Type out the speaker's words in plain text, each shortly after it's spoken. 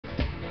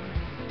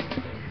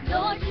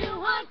Lord, you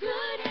are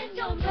good and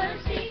your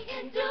mercy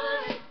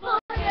endures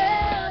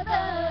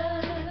forever.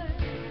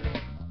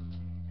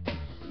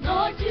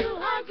 Lord, you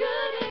are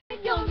good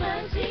and your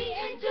mercy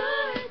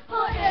endures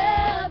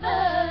forever.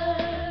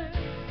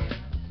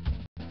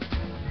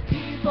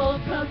 People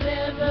from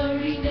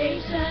every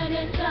nation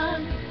and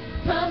tongue,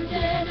 from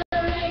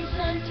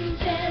generation to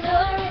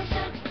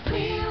generation,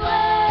 we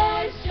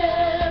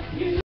worship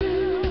you.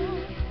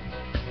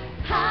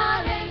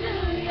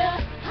 Hallelujah,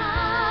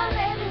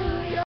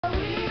 hallelujah,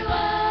 we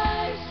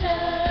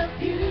worship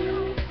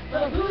you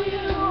for who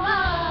you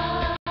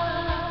are.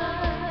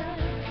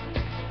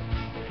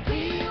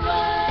 We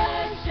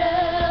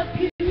worship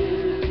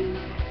you.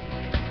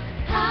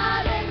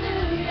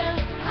 Hallelujah,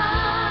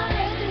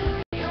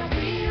 hallelujah,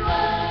 we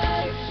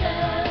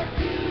worship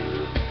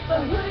you for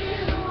who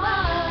you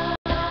are.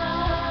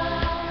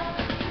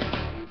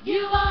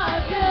 You are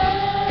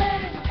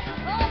good.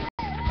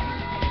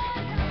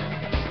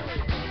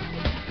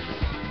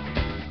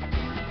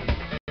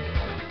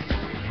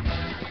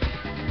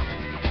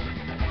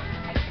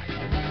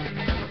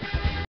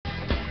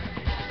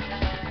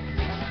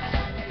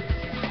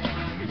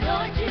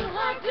 Lord, you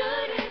are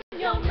good and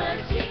your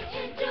mercy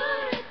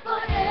endures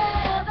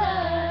forever.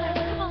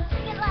 Come on,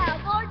 sing it loud.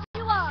 Lord,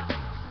 you are.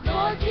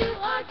 Lord, you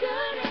are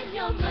good and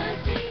your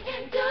mercy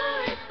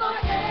endures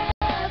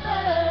forever.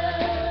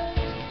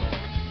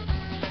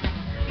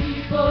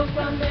 People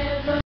from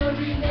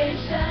every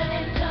nation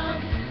and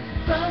tongue,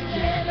 from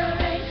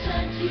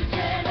generation to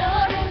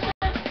generation,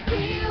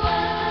 we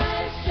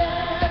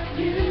worship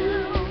you.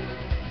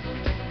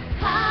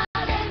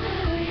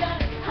 Hallelujah,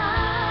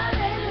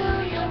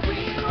 hallelujah,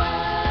 we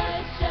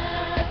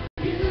worship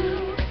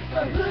you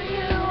for who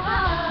you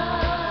are.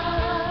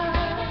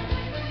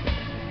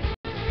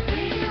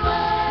 We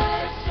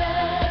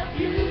worship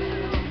you.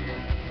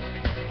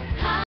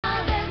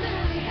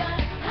 Hallelujah,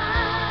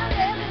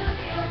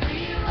 hallelujah,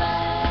 we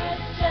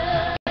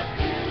worship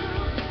you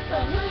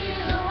for who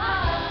you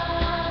are.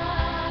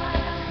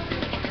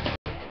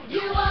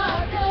 You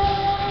are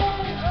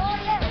good. Oh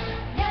yes,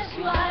 yes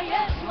you are,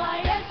 yes you are,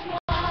 yes you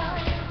are.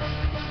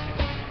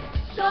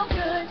 So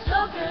good, so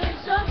good,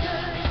 so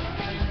good.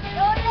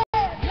 Oh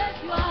yes, yes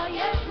you are,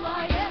 yes you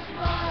are, yes you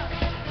are.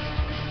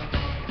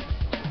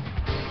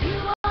 You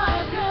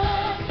are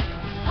good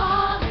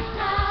all the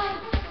time,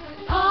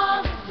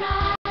 all the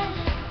time.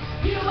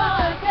 You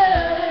are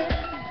good,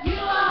 you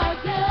are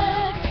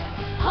good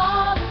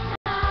all the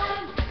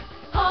time,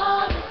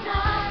 all the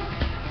time.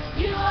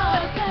 You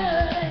are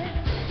good,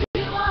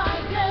 you are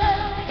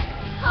good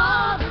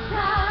all the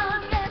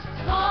time, yes,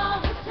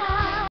 all the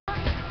time.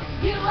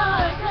 You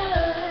are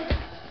good,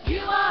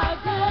 you are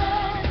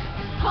good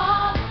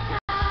all the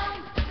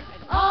time,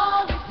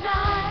 all the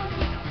time.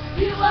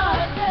 You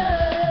are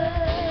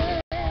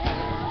good.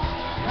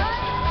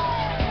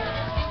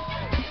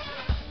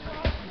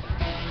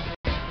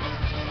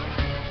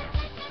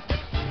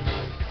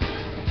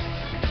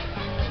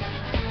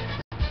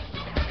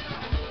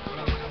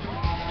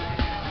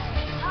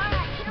 All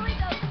right, here we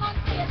go. Come on,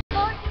 say it.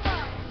 Lord, you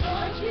are.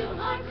 Lord, you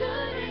are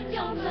good and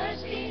your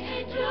mercy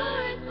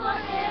endures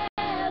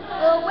forever.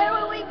 Oh, where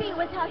would we be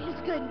without his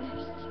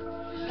goodness?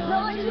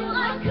 Lord, you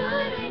are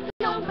good and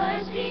your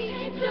mercy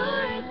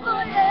endures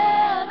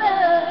forever.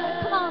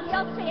 Come on,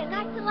 y'all say it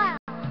nice and loud.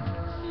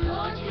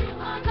 Lord, you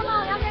are Come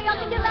on, y'all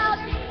can do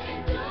louder.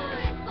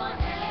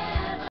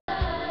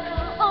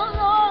 Oh,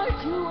 Lord,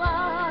 you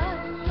are.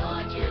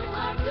 Lord, you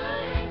are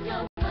good and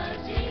your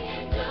mercy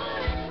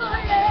endures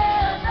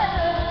forever.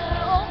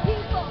 Oh,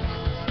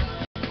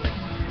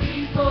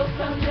 people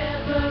from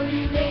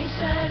every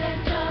nation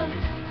and tongue,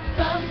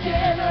 from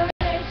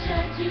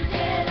generation to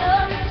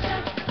generation,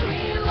 we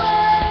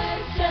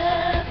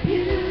worship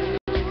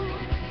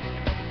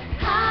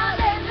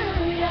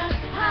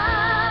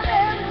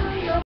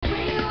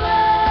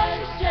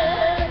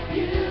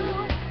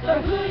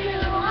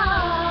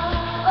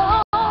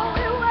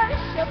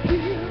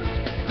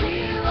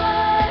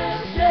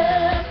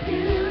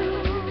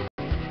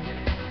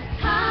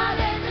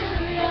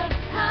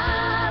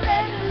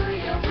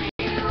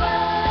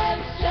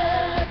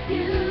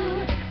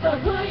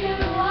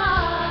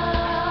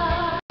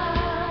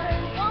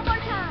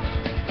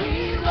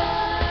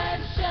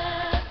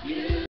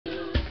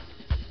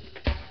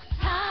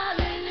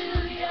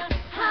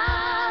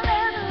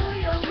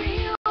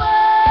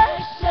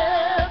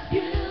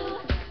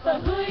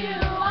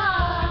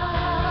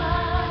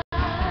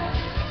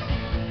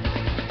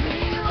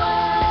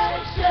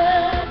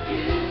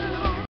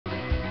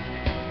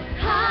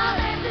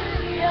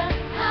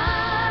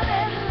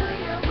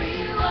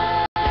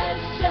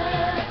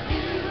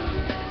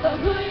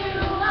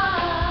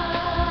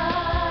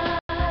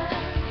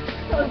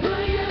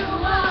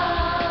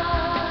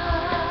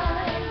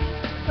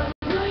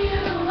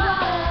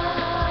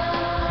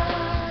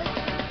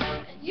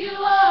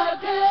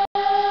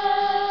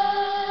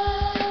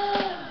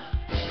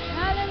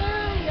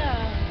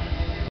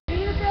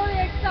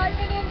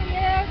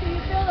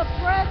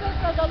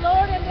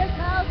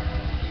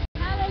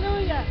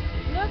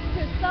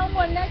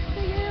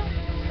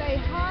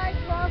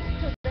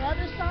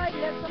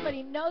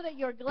somebody know that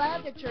you're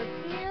glad that you're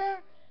here.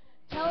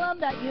 Tell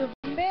them that you've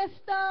missed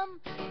them.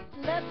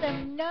 Let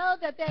them know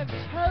that they've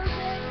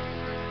chosen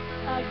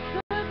a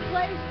good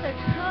place to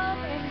come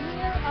and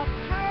hear a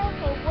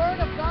powerful word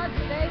of God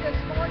today, this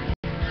morning.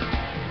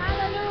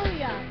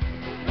 Hallelujah.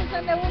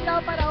 Crucen de un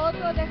lado para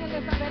otro.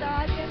 Déjenle saber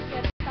a alguien que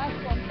estás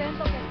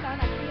contento que están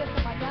aquí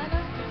esta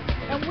mañana.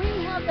 And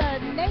we have the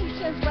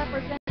nations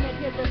represented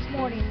here this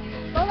morning.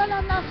 Todas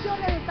las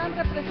naciones están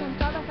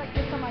representadas aquí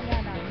esta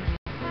mañana.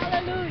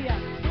 Hallelujah.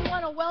 We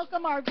want to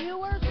welcome our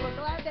viewers. We're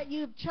glad that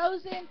you've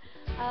chosen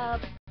a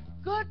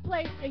good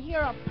place to hear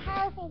a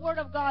powerful word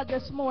of God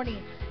this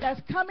morning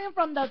that's coming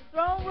from the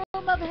throne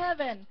room of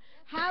heaven.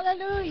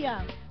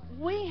 Hallelujah.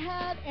 We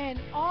had an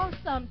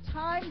awesome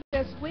time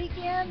this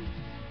weekend.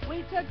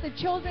 We took the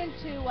children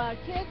to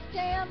Kids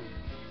Jam,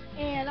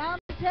 and I'm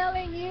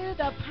telling you,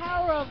 the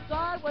power of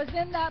God was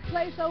in that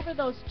place over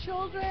those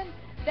children.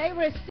 They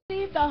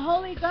received the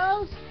Holy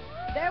Ghost.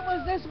 There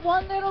was this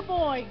one little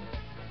boy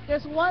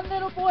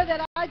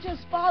that I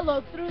just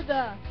followed through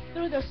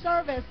the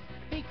service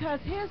because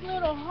his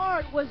little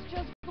heart was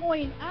just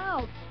going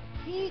out.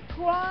 He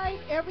cried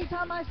every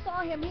time I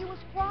saw him. He was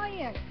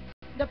crying.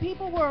 The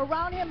people were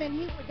around him, and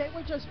they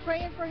were just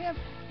praying for him.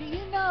 Do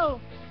you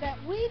know that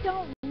we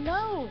don't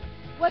know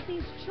what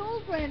these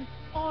children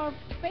are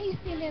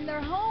facing in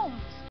their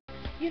homes?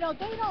 You know,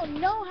 they don't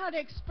know how to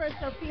express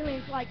their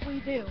feelings like we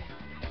do.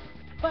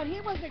 But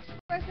he was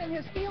expressing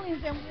his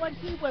feelings in what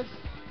he was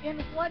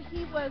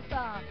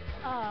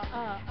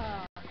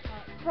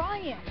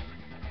crying.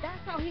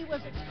 That's how he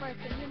was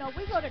expressing. You know,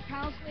 we go to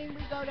counseling,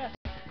 we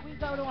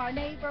go to our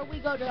neighbor,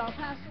 we go to our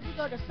pastor, we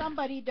go to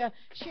somebody to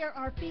share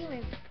our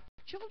feelings.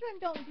 Children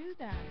don't do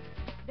that.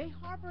 They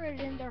harbor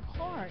it in their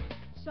heart.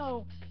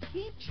 So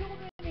keep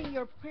children in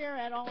your prayer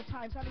at all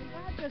times. I mean,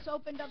 God just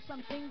opened up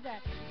some things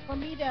that for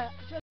me to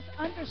just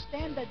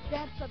understand the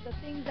depths of the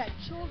things that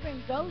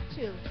children go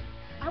to.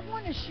 I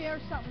want to share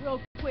something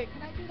real quick.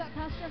 Can I do that,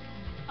 Pastor?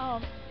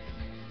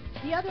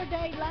 The other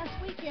day, last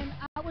weekend,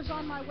 I was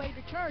on my way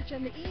to church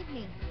in the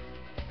evening.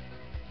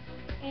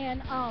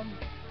 And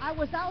I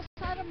was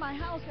outside of my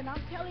house, and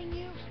I'm telling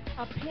you,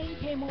 a pain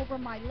came over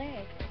my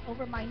leg,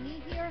 over my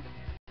knee here.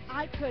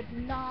 I could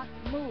not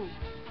move.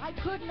 I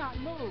didn't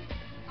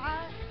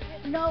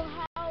know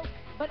how,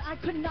 but I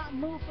could not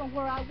move from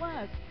where I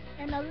was.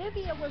 And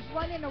Olivia was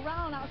running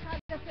around outside.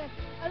 I said,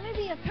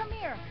 Olivia, come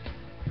here.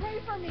 Pray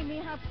for me,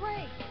 mija,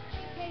 pray.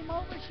 She came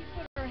over, she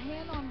put her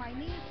hand on my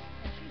knee,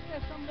 and she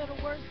said some little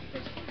words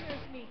because she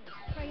hears me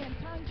pray in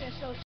tongues, and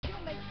so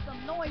she'll make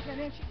some noise, and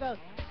then she goes,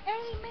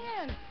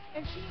 amen,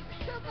 and she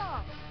took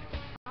off.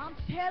 I'm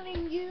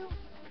telling you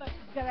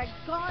that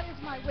God is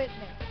my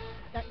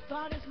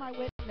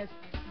witness,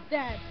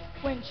 that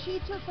when she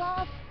took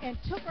off and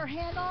took her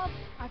hand off,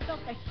 I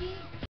felt the heat,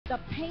 the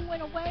pain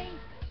went away.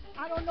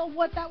 I don't know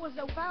what that was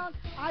about.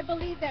 I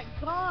believe that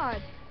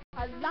God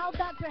allowed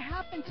that to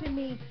happen to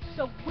me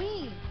so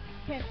we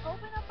can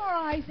open up our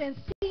eyes and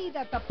see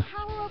that the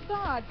power of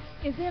God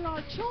is in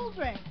our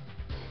children.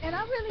 And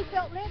I really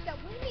felt led that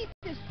we need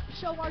to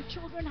show our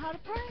children how to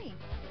pray.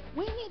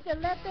 We need to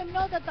let them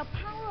know that the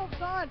power of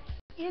God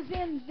is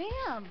in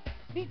them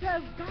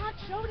because God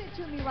showed it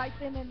to me right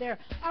then and there.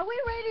 Are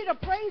we ready to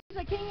praise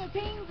the King of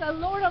Kings, the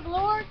Lord of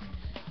Lords?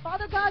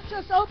 Father God,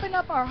 just open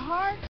up our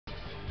hearts,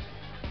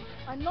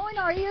 anoint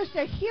our ears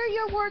to hear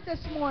your word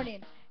this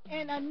morning,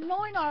 and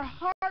anoint our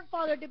heart,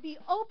 Father, to be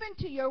open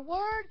to your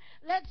word.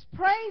 Let's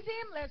praise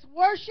him. Let's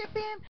worship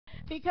him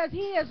because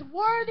he is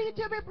worthy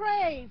to be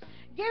praised.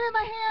 Give him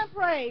a hand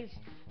praise.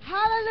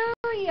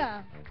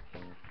 Hallelujah.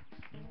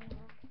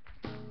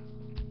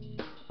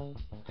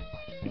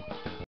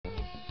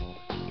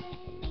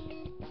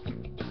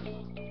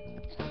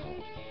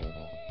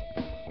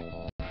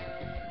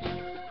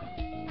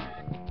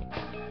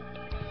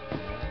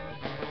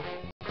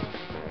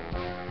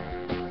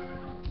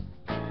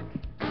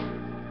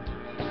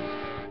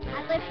 I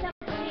lift up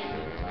my hands.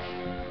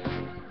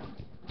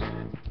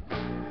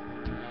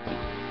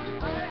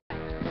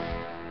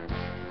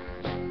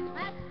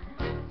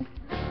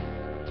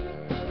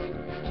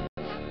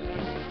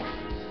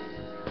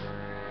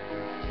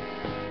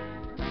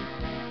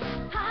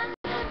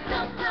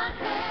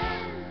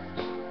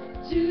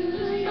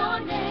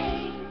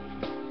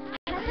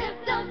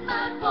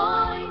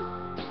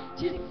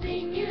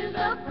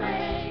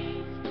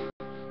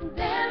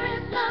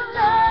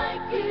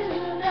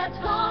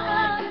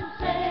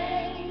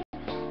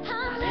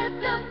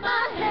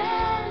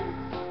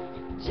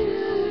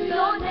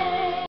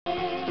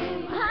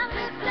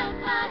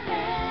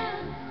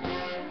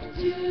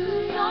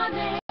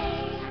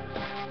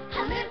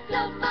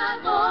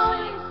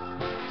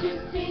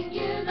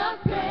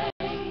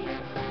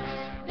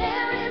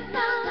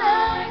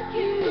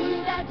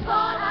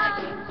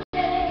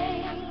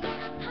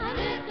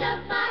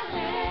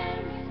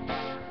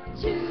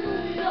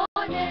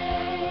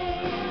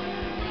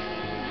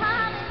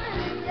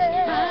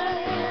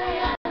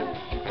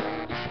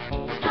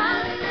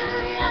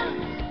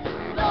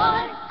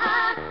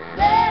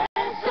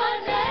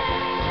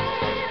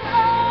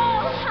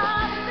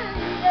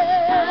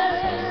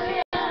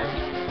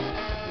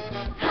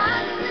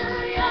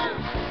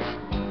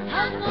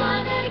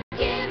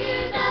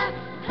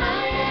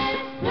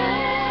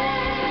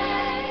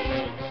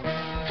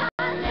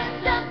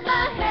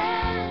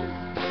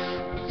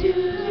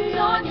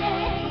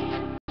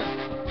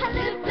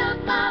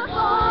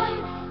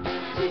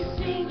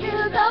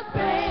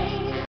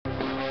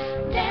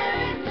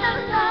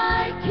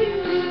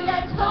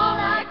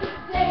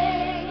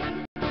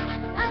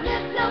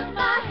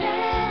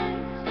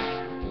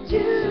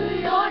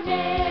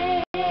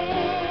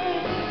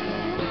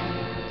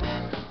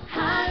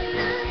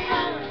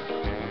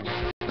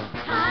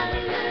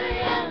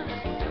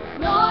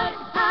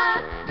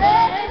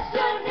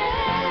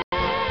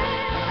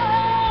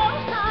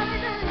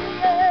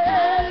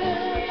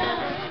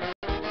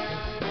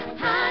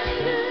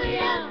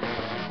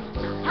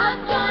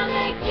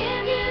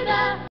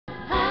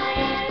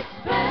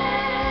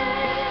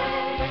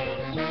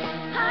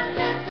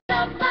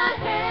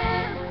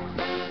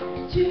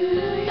 to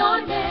your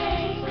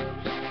name.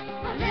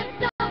 I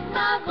lift up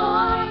my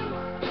voice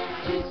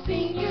to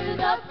sing you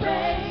the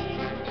praise.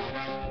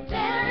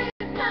 There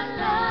is none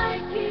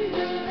like you,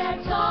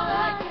 that's all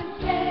I can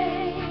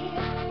say.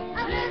 I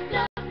lift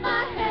up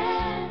my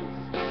hands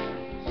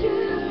to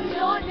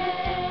your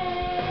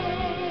name.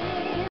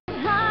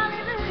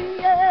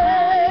 Hallelujah.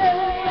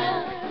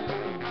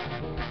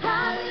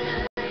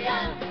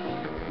 Hallelujah.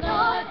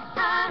 Lord,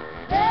 I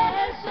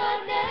bless your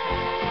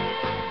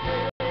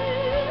name.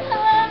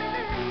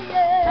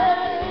 Hallelujah.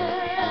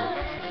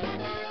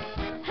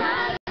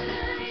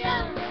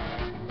 Hallelujah.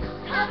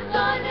 I'm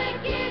gonna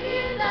give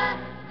you the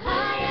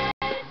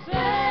highest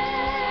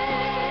praise.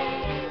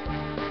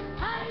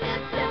 I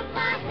lift up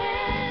my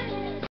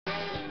hands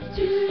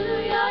to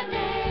your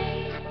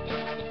name.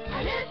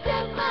 I lift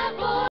up my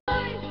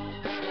voice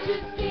to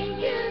sing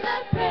you the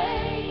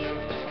praise.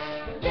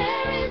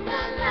 There is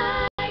none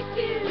like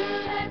you,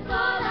 that's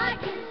all I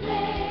can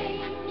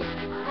say.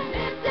 I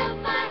lift up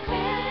my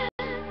hands,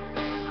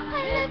 I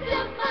lift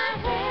up my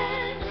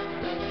hands,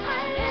 I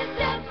lift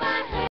up my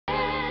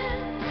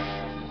hands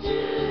to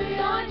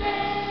your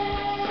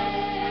name.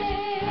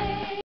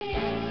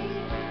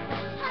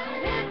 I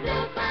lift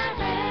up my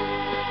hands.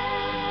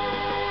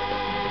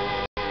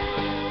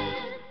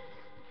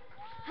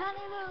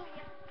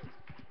 Hallelujah.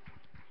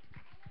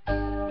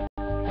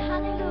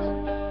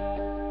 Hallelujah.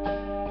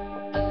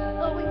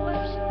 Oh, we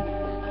worship you.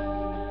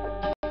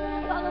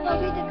 Father, Lord,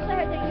 we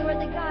declare that you are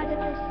the God of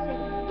this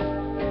city.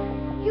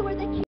 You are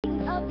the King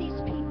of these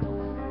people.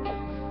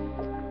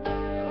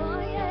 Oh,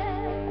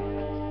 yes.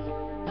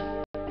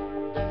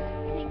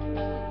 Thank you.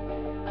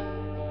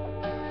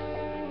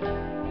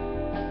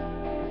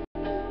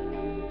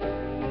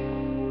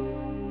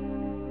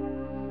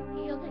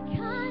 You're the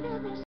God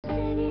of this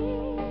city.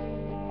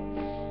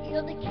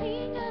 You're the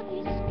King of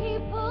these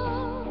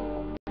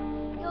people.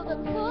 You're the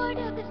Lord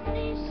of this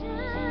nation.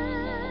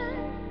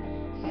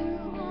 You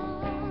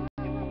are.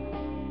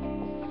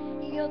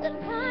 You're the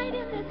light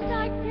in this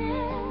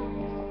darkness.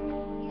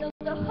 You're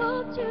the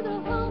hope to the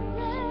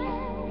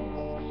hopeless.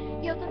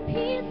 You're the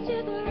peace to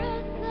the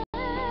restless.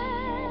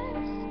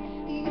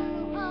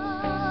 You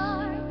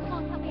are. Come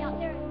on, help me out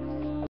there.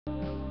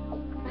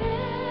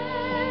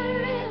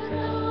 There is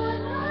no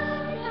one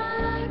like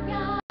our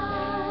God.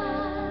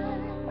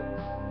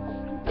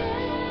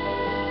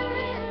 There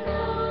is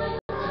no one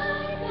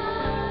like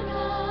our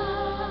God.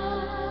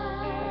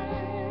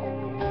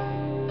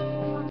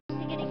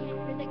 Sing it again.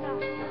 You're the God.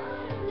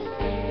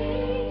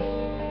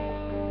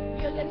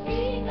 You're the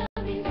King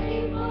of these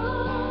people.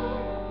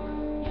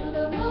 You're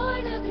the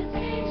Lord of this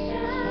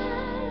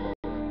nation.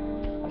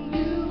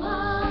 You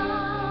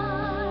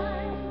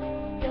are.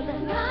 You're the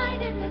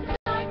light in the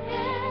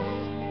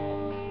darkness.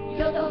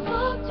 You're the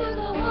hope to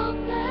the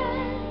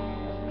hopeless.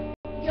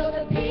 You're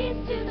the peace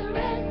to the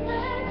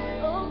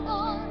restless. Oh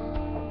Lord,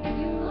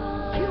 you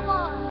are. You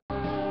are.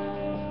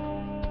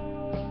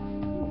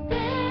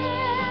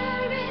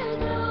 There is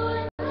no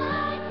one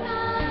like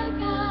our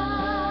God.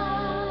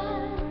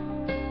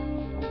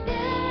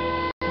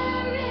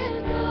 There is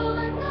no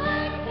one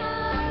like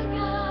our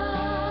God.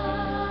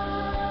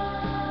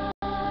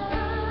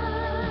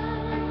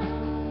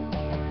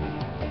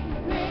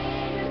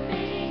 Greater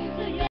things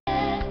are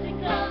yet to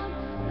come.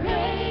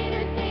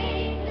 Greater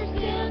things are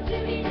still to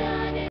be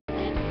done in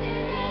this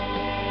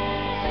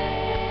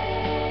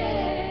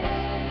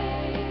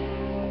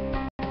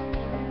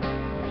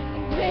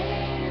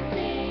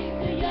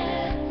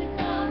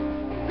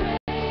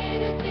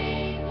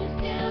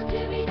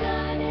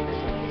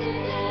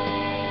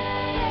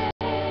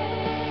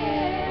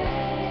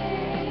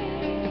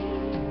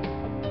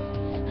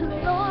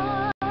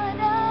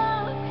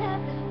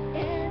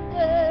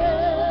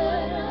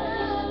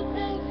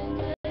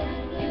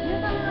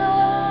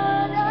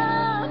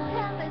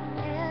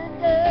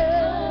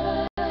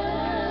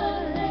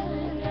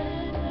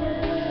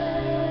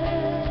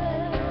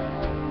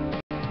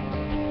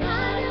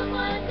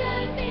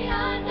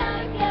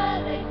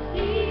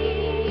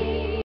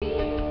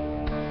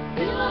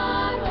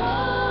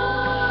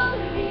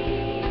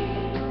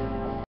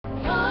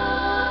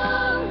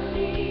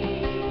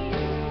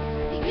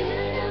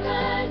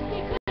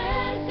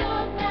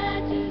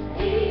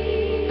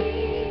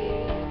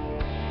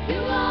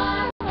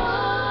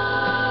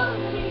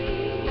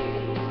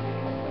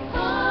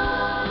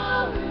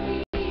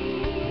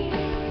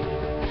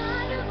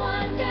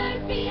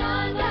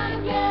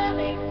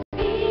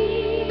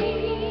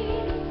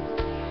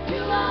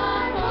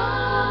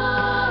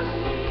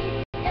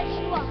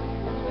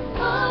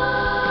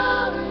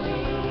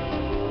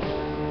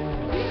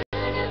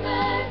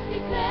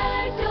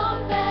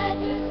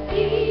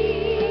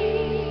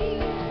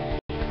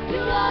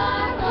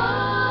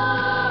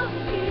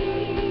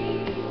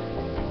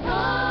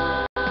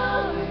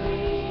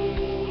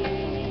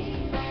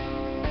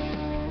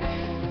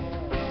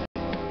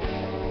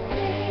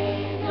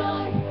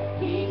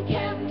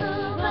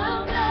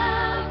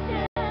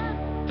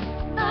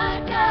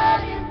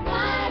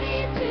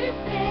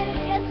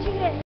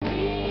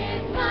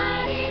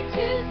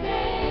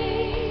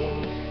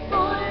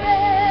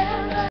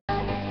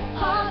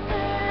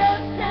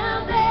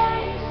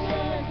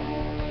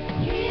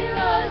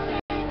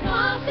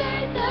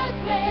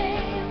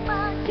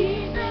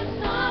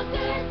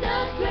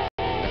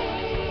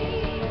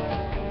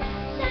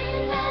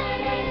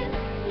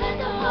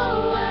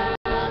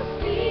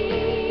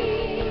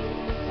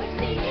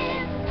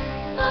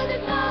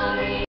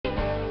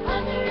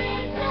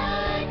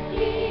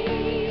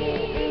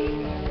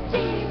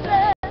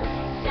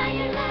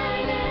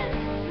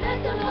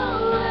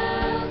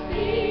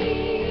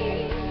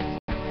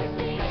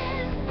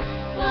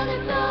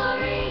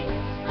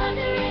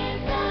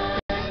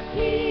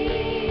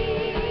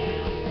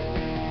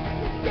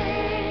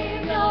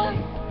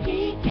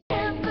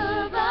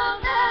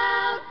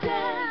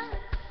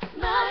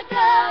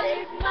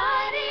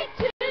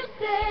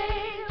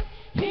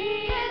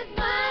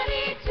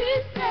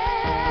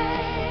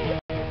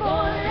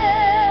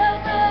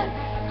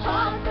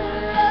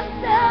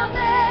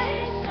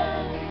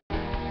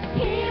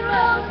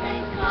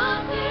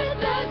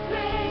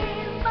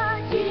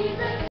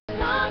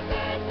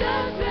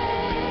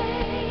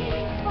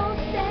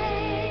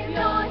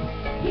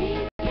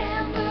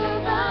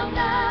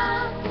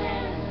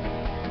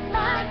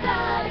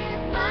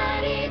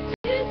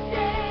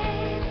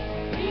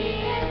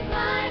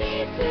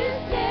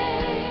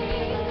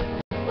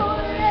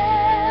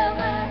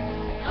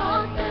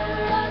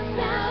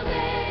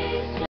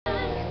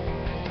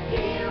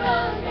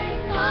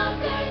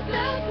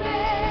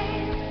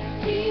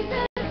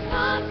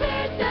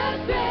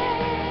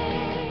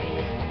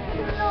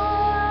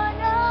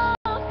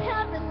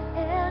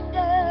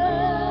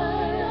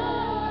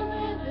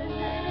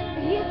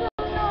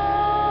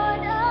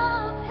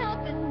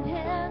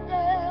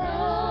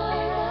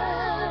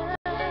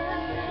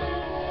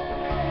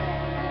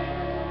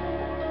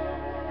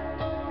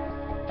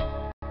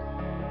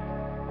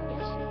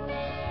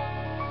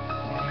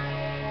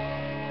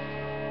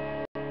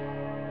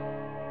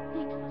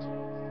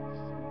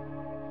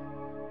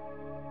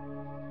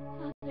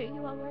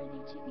are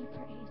worthy to be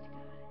praised,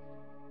 God.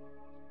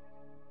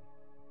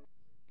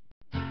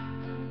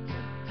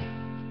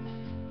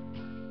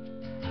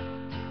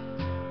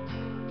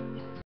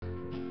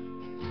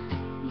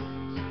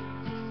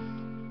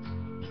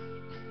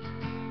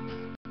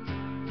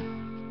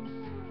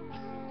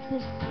 The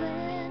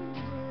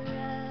splendor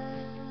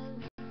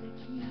of the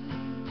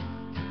King,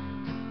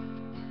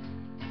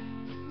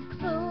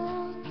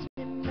 clothed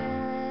in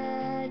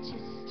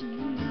majesty.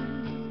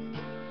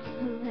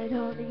 Let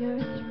all the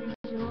earth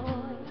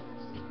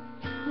rejoice.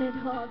 Let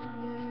all the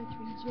earth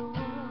rejoice.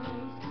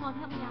 Come on,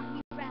 help me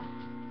out.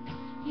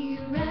 He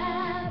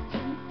wraps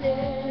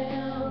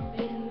himself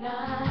in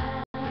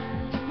light,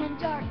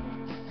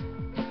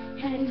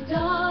 and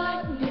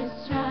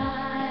darkness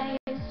tries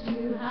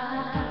to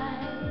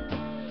hide,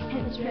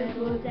 and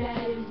trembles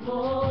at his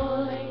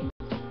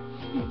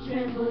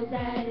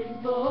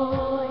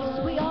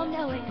voice, We all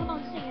know it. Come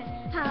on, sing it.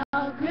 How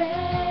great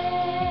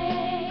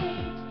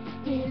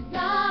is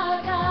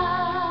our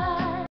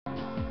God?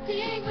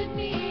 Sing with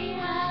me.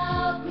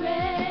 How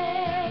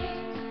great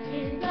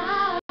is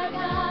our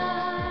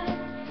God?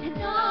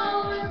 And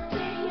all will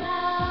sing.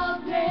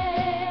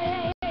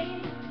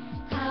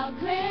 How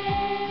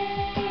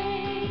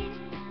great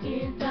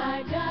is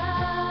our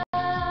God?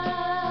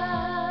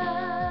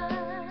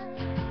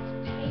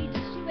 Age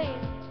to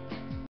age.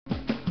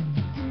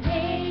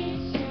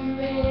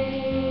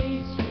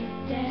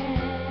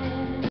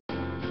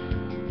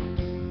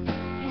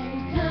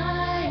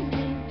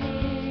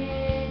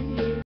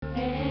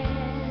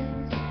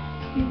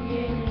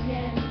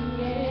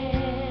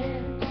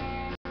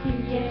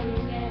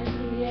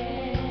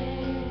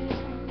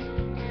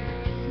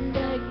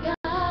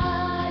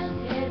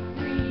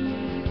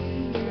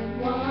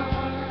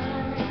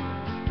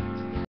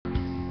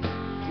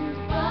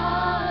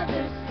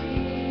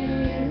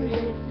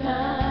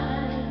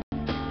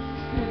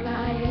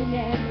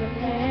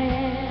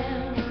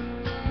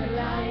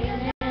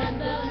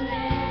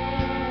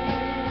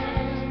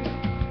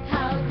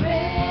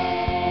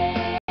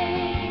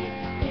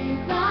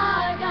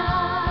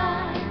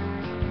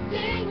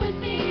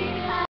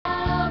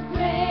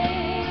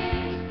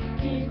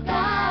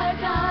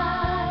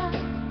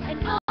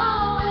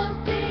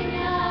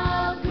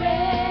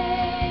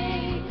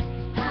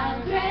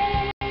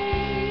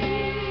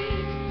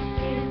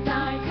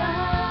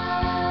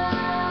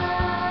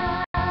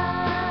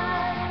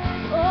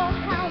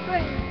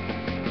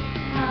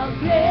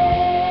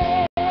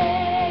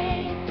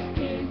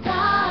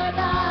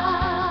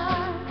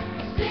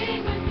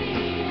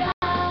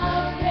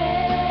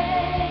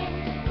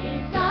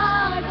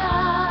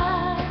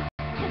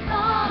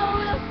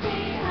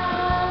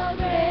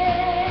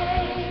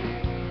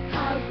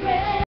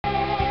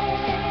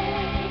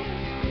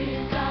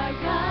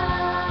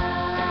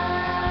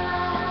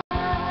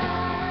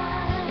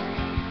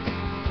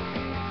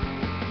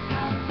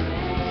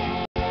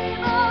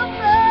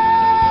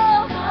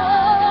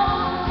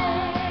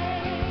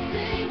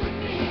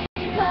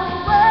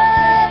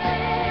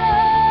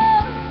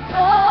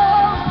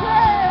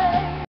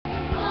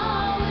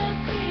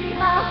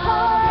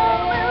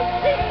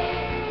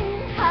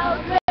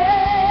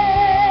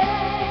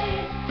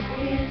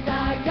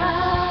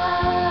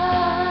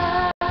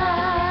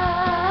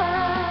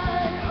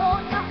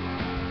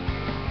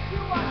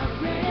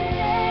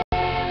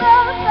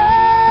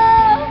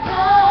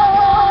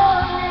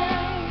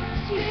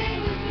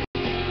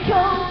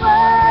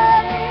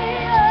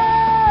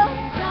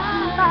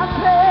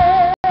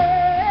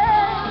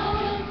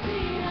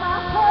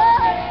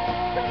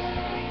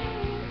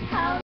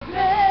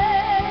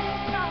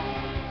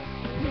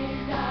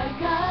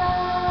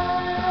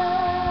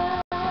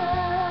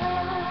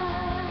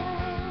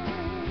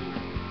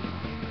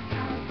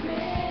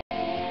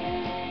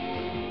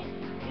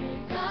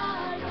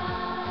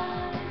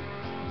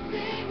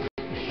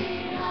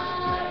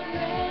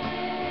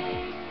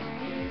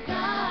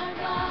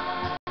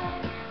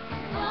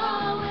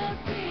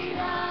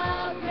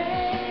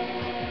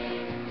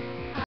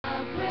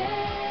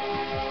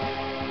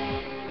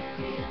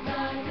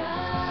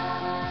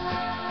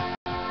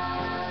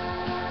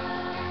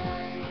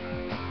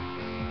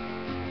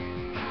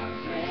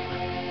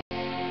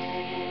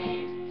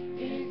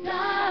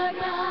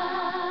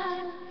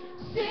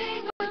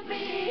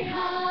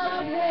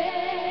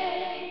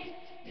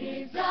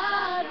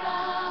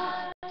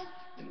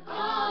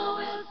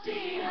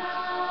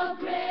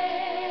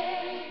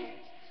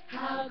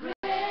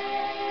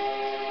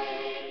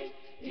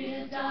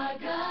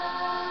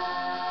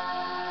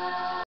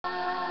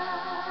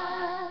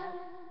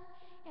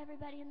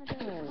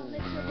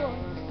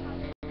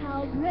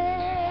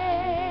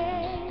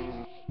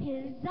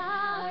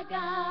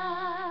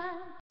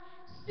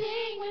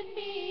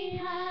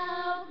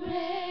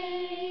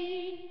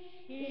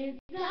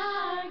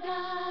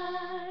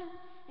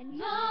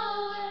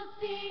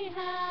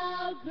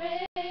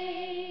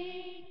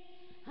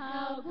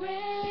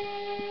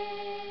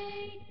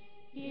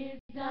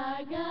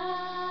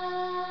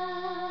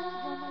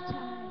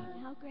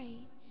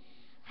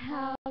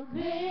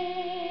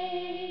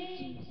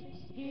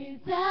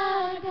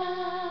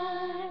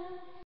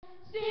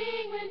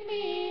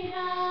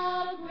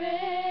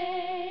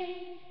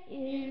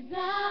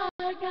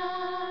 our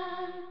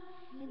God,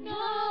 and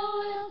all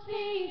will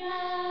sing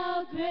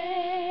how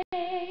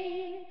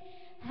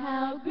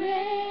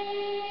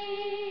great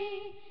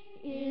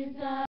is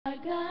our God.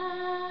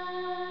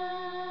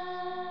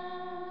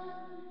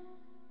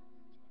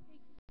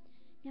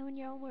 Now in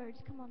your own words,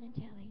 come on and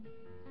tell him.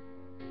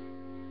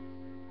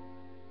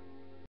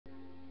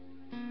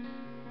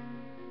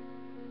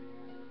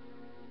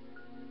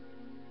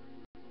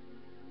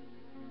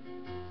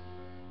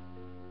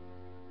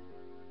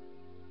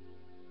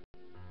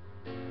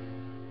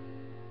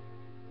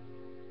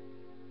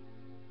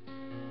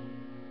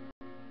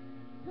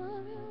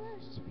 Lord, we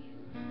worship you.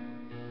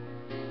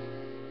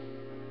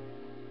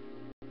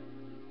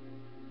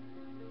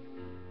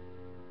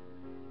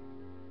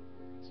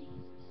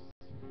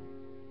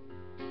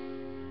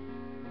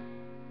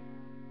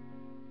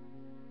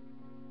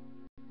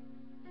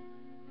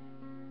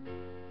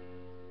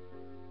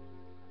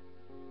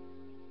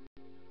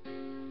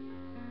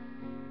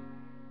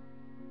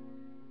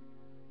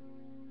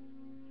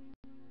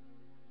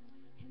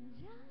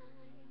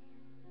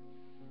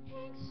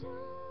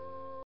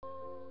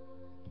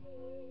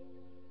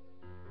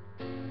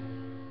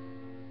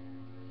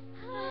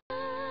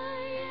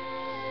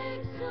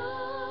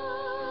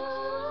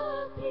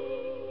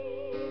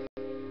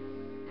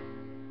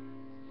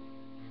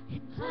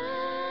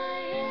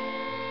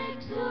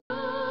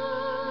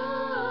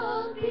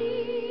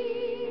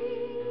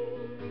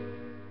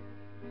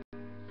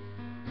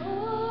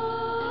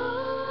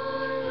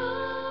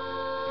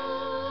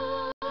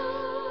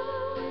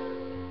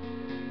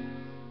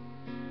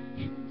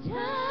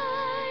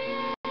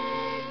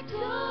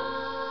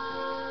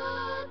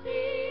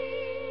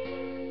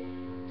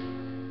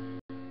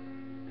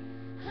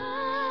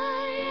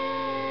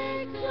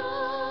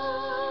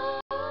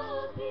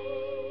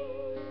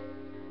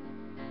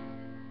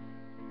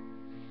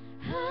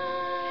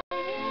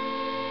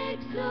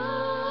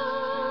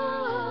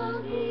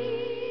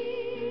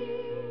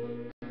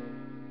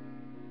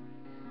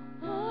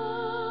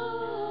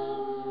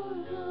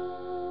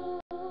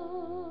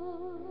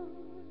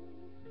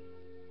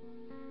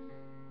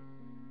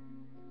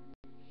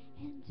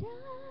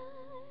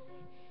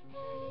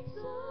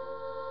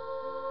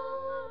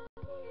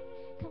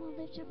 Come on,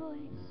 lift your voice.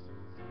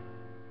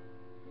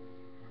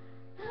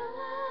 I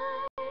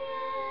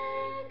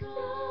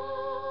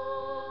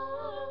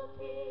exalt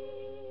thee.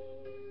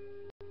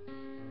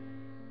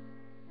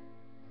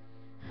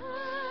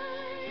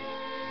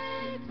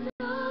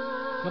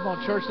 Come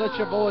on, church, let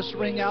your voice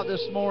ring out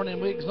this morning.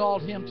 We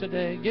exalt him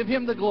today. Give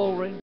him the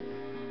glory.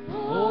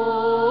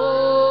 Oh,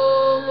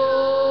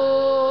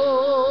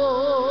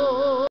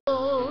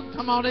 Lord.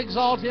 Come on,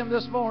 exalt him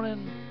this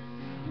morning.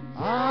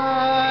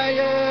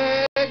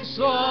 I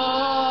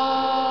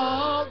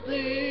exalt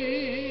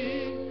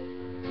thee.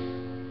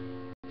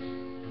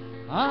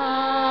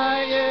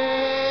 I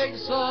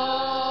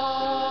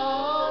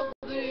exalt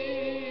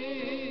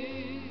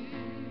thee.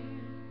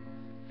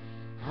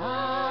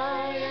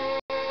 I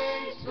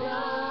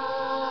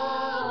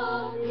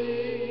exalt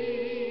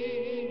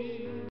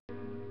thee.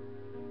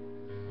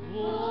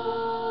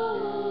 Oh,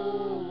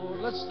 Lord.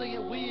 Let's sing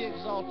it. We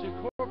exalt you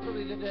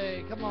corporately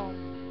today. Come on.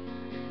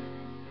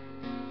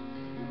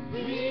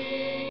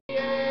 We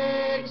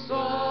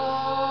exalt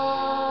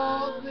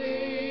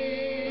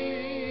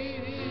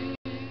thee.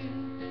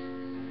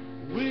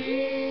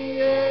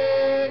 We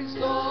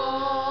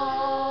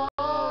exalt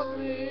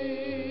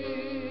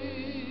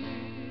thee.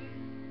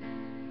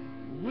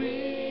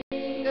 We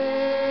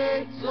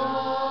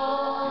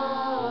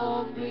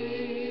exalt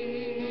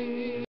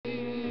thee.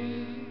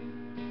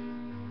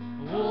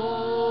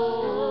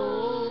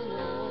 Oh,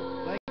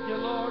 thank you,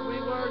 Lord. We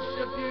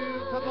worship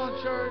you. Come on,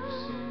 church.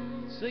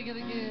 Sing it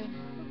again.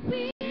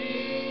 We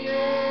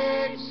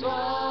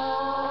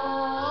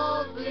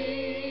exalt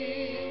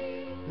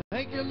thee.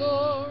 Thank you,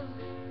 Lord.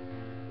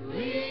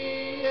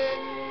 We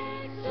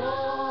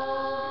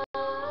exalt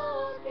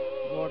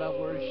thee. Lord, I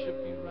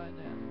worship you right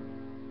now.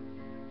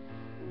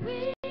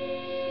 We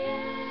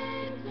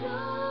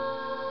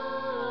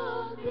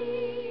exalt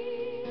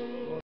thee.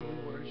 Lord, we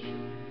worship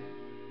you.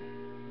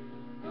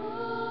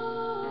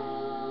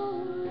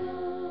 Oh,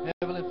 Lord.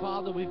 Heavenly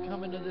Father, we've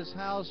come into this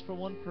house for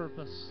one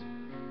purpose,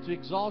 to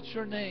exalt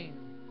your name,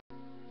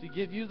 to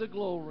give you the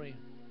glory.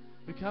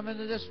 We come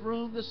into this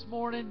room this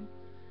morning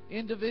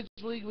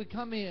individually. We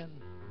come in,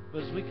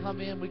 but as we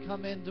come in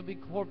to be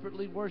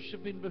corporately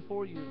worshiping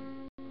before you.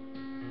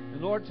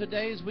 And Lord,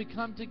 today as we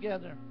come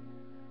together,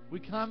 we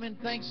come in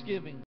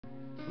thanksgiving.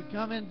 We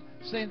come in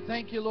saying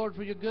thank you, Lord,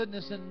 for your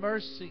goodness and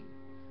mercy.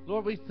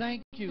 Lord, we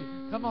thank you.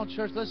 Come on,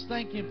 church, let's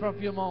thank him for a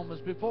few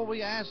moments before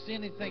we ask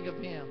anything of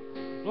him.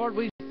 Lord,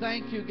 we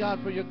thank you,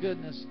 God, for your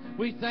goodness.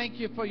 We thank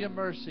you for your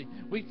mercy.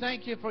 We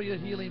thank you for your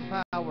healing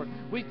power.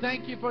 We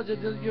thank you for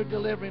your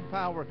delivering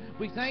power.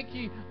 We thank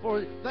you,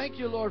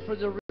 Lord, for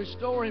the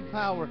restoring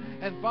power.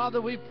 And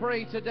Father, we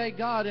pray today,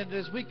 God, and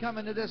as we come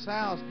into this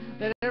house,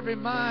 that every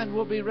mind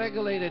will be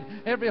regulated,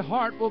 every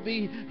heart will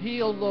be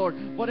healed, Lord.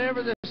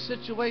 Whatever the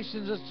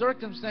situations and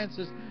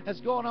circumstances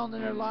that's going on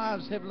in their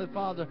lives, Heavenly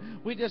Father,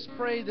 we just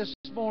pray this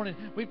morning.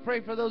 We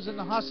pray for those in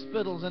the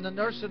hospitals and the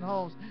nursing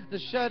homes, the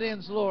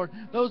shut-ins, Lord,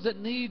 those that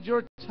need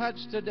your touch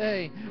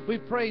today. We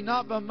pray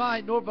not by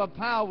might nor by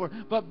power,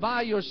 but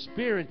by your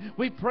Spirit.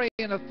 We pray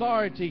in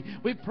authority.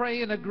 We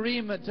pray in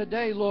agreement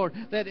today, Lord,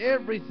 that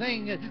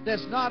everything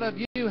that's not of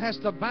you has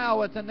to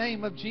bow at the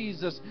name of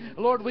Jesus.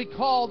 Lord, we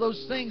call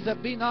those things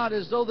that be not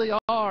as though they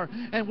are.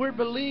 And we're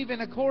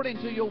believing according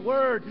to your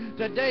word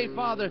today,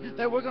 Father,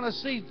 that we're going to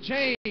see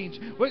change.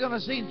 We're going to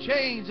see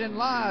change in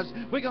lives.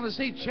 We're going to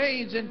see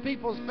change in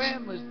people's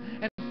families.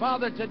 And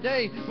Father,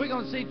 today we're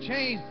going to see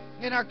change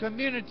in our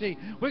community.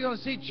 We're going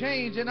to see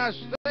change in our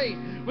state.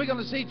 We're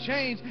going to see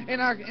change in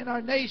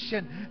our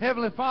nation.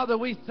 Heavenly Father,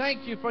 we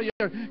thank you for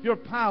your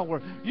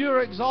power.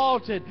 You're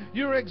exalted.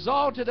 You're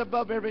exalted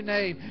above every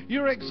name.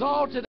 You're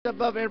exalted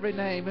above every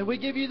name. And we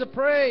give you the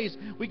praise.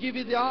 We give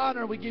you the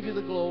honor. We give you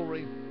the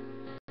glory.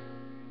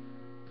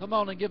 Come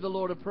on and give the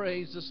Lord a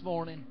praise this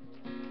morning.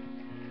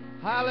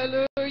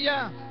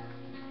 Hallelujah.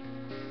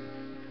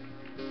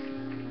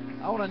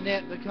 I want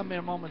Annette to come here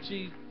a moment.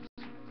 She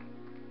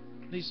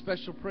needs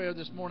special prayer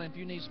this morning. If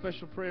you need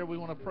special prayer, we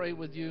want to pray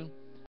with you.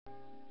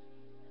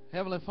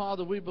 Heavenly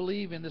Father, we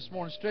believe in this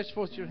morning. Stretch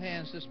forth your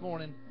hands this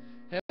morning.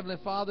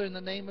 Heavenly Father, in the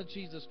name of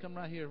Jesus, come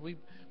right here.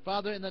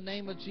 Father, in the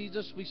name of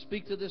Jesus, we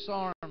speak to this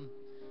arm.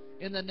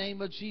 In the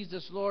name of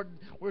Jesus, Lord,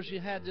 where she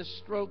had this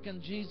stroke,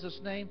 in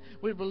Jesus' name,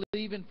 we're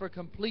believing for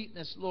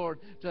completeness, Lord,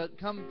 to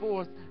come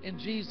forth in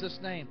Jesus'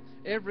 name.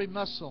 Every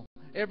muscle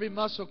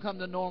come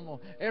to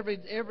normal. Every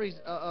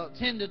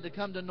tendon to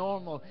come to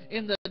normal.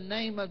 In the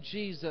name of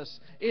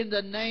Jesus. In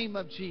the name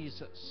of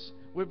Jesus.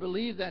 We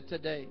believe that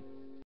today.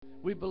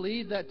 We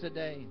believe that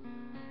today.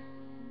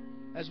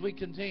 As we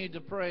continue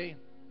to pray,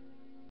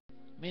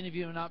 many of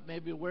you are not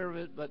maybe aware of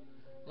it, but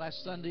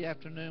last Sunday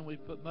afternoon we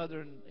put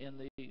Mother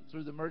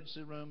through the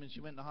emergency room, and she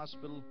went to the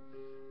hospital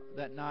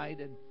that night,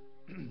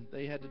 and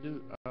they had to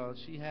do.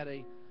 She had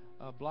a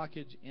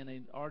blockage in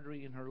an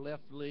artery in her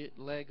left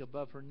leg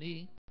above her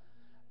knee,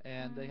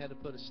 and they had to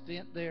put a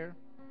stent there.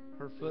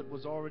 Her foot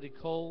was already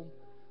cold.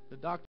 The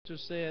doctor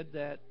said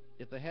that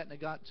if they hadn't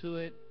got to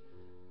it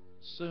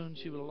soon,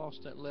 she would have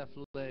lost that left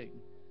leg.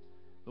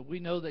 But we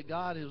know that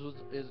God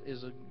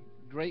is a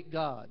great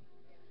God.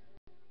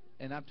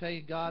 And I'm telling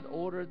you, God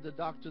ordered the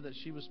doctor that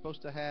she was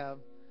supposed to have.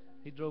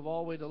 He drove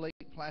all the way to Lake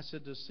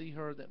Placid to see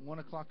her at 1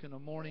 o'clock in the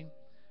morning.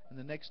 And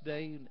the next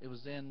day, it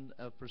was in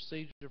a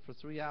procedure for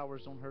 3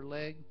 hours on her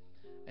leg.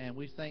 And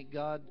we thank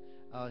God.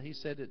 He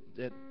said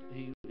that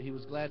he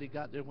was glad he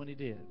got there when he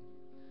did.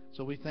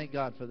 So we thank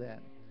God for that.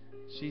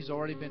 She's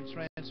already been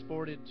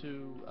transported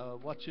to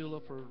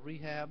Wauchula for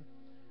rehab.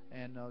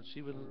 And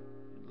she would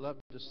love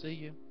to see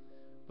you.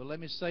 But let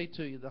me say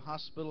to you, the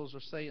hospitals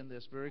are saying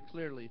this very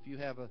clearly. If you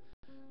have a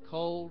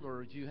cold,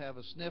 or if you have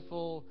a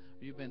sniffle,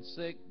 or you've been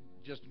sick,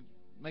 just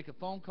make a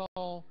phone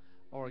call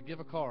or give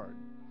a card.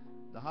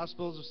 The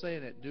hospitals are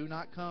saying it. Do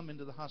not come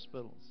into the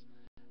hospitals.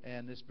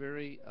 And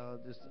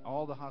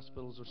all the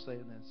hospitals are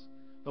saying this.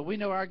 But we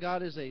know our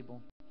God is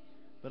able.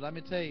 But let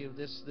me tell you,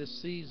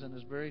 this season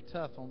is very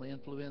tough on the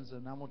influenza,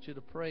 and I want you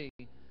to pray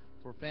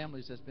for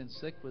families that's been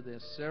sick with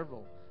this,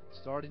 several,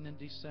 starting in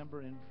December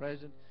and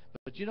present.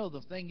 But you know,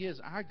 the thing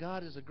is, our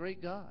God is a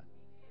great God.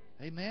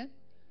 Amen?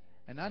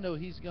 And I know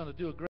He's going to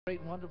do a great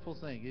and wonderful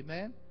thing.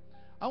 Amen?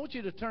 I want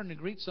you to turn and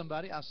greet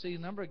somebody. I see a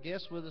number of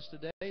guests with us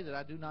today that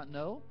I do not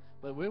know,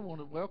 but we want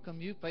to welcome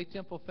you. Faith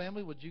Temple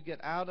family, would you get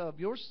out of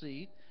your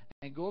seat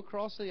and go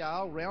across the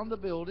aisle, around the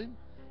building.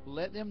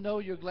 Let them know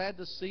you're glad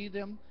to see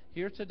them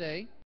here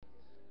today.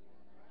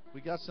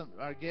 We got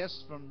our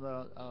guests from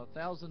the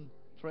Thousand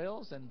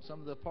Trails and some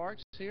of the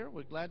parks here.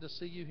 We're glad to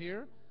see you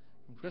here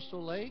from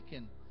Crystal Lake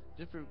and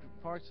different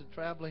parts of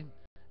traveling,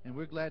 and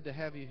we're glad to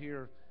have you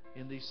here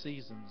in these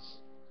seasons.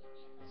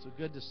 So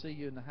good to see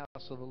you in the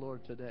house of the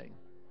Lord today.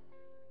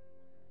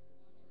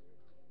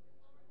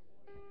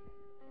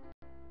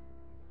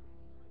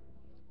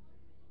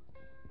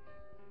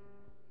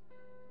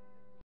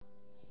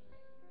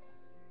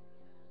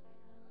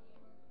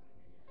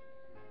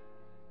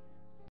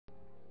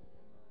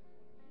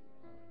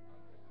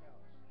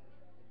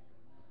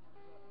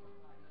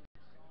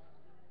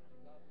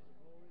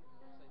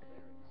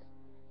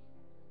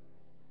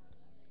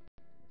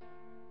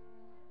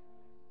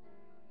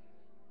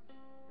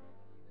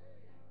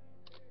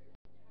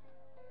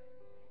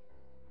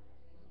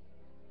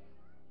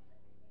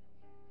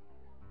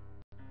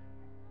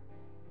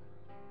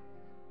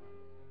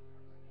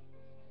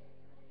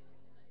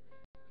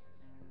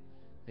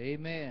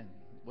 Amen.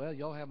 Well,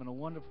 y'all having a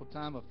wonderful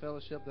time of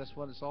fellowship. That's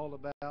what it's all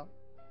about.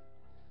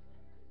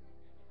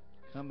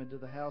 Come into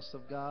the house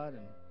of God,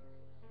 and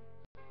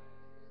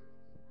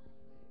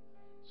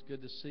it's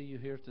good to see you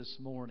here this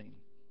morning.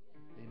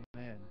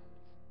 Amen.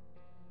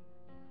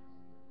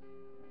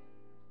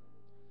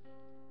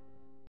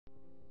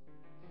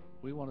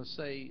 We want to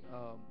say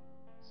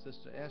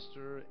Sister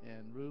Esther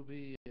and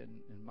Ruby and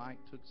Mike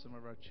took some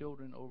of our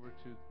children over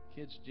to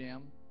Kids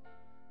Gym.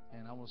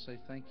 And I want to say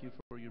thank you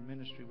for your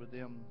ministry with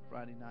them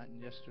Friday night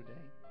and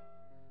yesterday.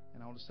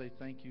 And I want to say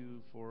thank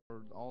you for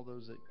all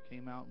those that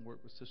came out and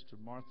worked with Sister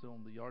Martha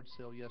on the yard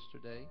sale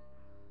yesterday.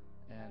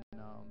 And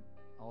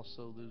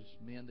also those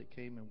men that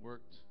came and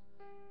worked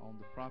on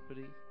the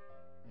property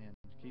and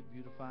keep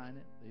beautifying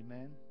it.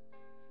 Amen.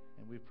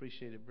 And we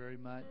appreciate it very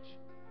much.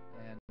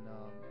 And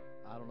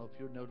I don't know if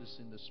you're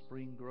noticing the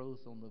spring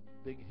growth on the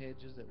big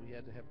hedges that we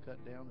had to have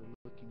cut down. They're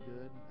looking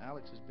good.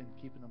 Alex has been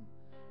keeping them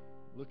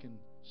looking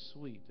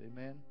sweet.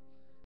 Amen.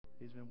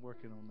 He's been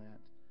working on that.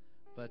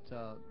 But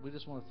we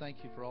just want to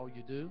thank you for all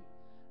you do.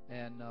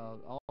 And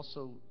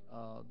also,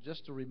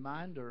 just a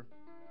reminder,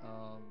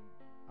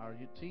 our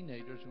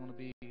teenagers are going to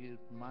be,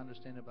 from my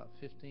understanding, about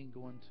 15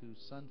 going to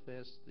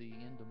Sunfest the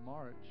end of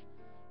March.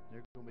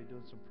 They're going to be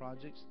doing some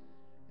projects.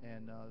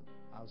 And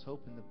I was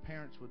hoping the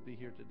parents would be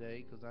here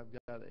today, because I've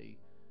got a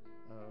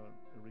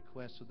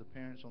request of the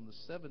parents. On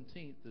the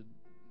 17th, the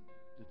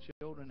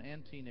children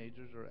and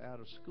teenagers are out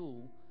of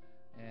school,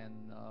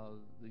 and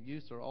the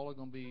youth are all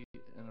going to be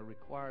in a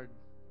required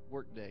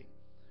work day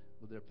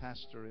with their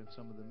pastor and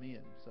some of the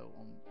men. So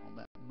on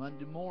that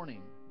Monday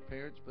morning,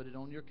 parents, put it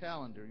on your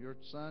calendar, your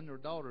son or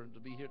daughter to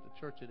be here at the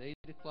church at 8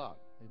 o'clock.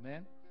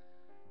 Amen.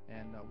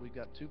 And we've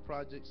got 2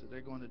 projects that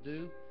they're going to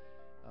do.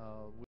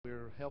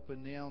 We're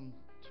helping them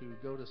to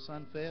go to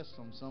Sunfest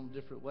on some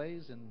different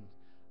ways, and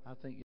I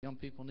think young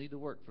people need to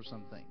work for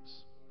some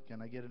things.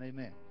 Can I get an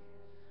amen?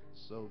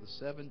 So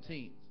the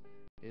 17th,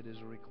 it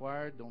is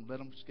required. Don't let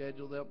them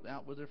schedule them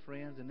out with their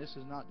friends. And this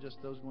is not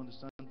just those going to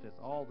Sunfest,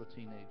 all the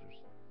teenagers.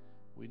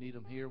 We need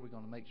them here. We're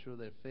going to make sure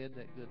they're fed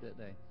that good that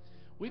day.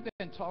 We've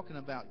been talking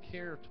about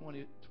CARE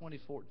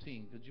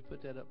 2014. Could you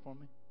put that up for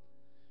me?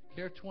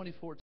 CARE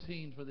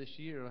 2014 for this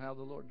year, how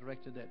the Lord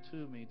directed that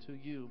to me, to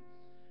you.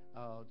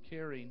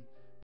 Caring,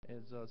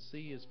 as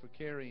C is for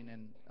caring,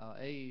 and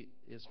A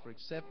is for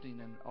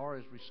accepting, and R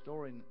is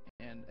restoring,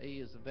 and A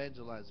is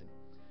evangelizing.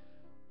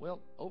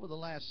 Well, over the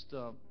last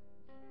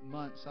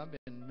months, I've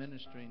been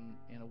ministering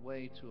in a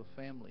way to a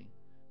family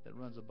that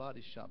runs a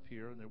body shop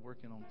here, and they're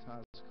working on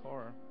Ty's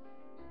car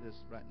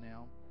right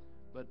now.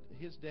 But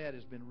his dad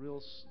has been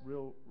real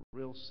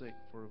sick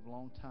for a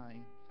long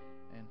time,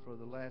 and for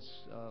the last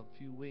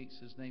few weeks,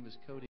 his name is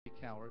Cody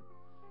Coward.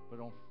 But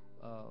on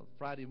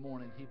Friday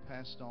morning, he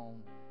passed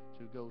on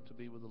to go to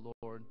be with the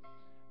Lord.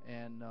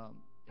 And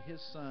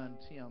his son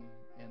Tim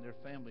and their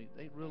family,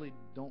 they really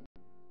don't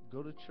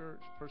go to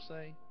church per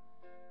se,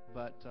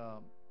 but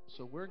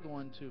so we're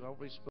going to, I've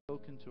already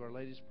spoken to our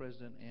ladies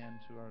president and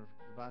to our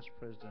vice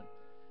president,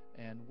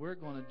 and we're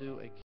going to do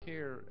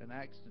an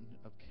action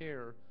of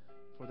care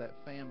for that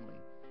family.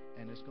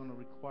 And it's going to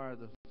require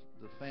the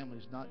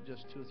families, not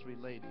just 2 or 3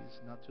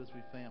 ladies, not 2 or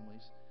 3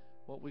 families.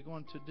 What we're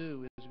going to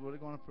do is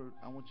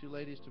I want you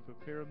ladies to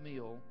prepare a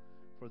meal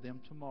for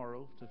them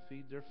tomorrow to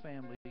feed their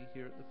family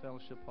here at the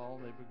fellowship hall.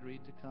 They've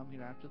agreed to come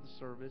here after the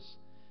service.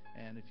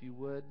 And if you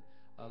would,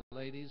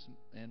 ladies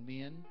and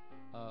men,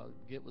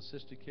 get with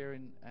Sister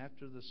Karen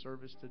after the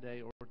service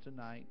today or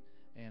tonight,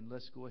 and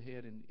let's go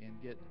ahead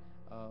and get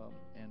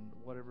and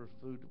whatever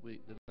food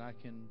that I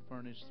can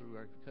furnish through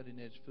our Cutting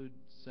Edge Food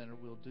Center,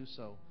 we'll do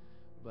so.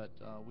 But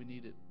we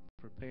need it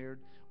prepared.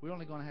 We're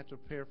only going to have to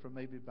prepare for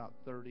maybe about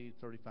 30,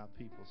 35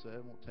 people, so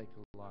it won't take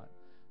a lot.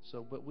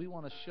 So, but we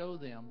want to show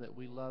them that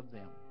we love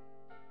them.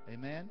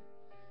 Amen?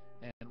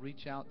 And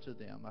reach out to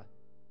them.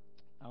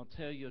 I'll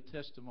tell you a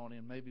testimony,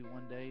 and maybe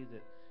one day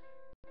that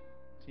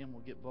Tim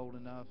will get bold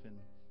enough and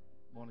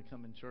want to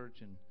come in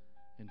church and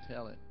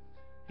tell it.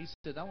 He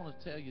said, I want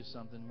to tell you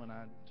something. When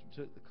I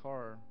took the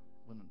car,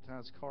 when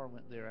Ty's car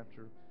went there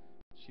after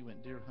she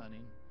went deer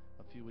hunting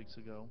a few weeks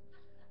ago,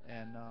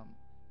 and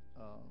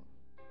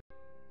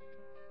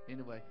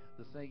anyway,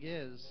 the thing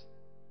is,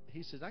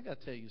 he said, I got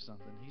to tell you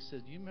something. He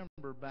said, you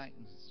remember back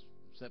in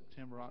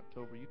September,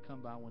 October, you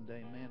come by one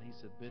day, and man, he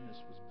said, business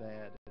was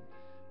bad, and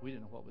we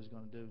didn't know what we was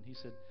going to do. And he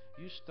said,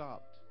 you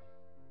stopped.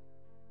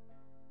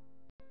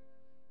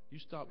 You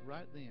stopped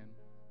right then.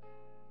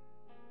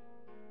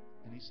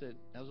 And he said,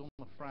 that was on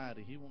a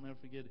Friday. He won't never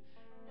forget it.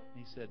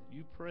 And he said,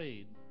 you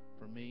prayed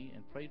for me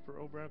and prayed for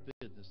over our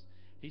business.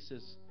 He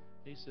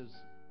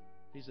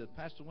said,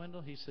 Pastor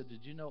Wendell, he said,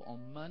 did you know on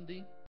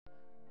Monday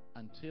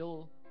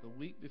until the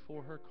week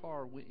before her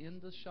car went in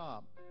the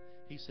shop,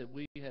 he said,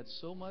 we had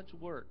so much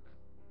work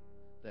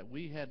that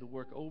we had to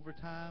work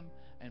overtime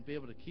and be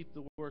able to keep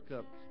the work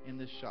up in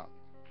this shop.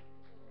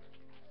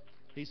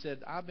 He said,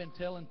 I've been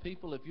telling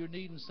people if you're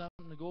needing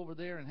something to go over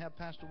there and have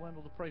Pastor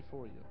Wendell to pray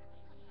for you.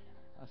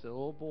 I said,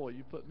 oh boy,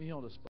 you put me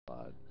on the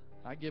spot.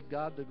 I give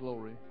God the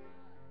glory.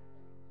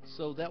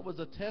 So that was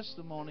a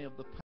testimony of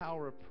the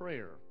power of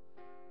prayer.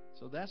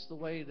 So that's the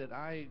way that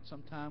I,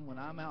 sometime when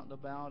I'm out and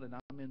about and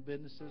I'm in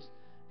businesses,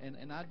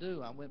 and I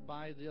do. I went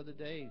by the other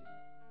day,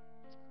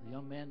 the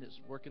young man that's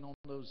working on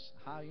those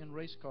high-end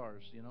race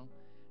cars, you know,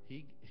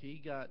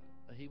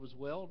 he was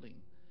welding,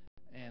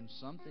 and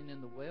something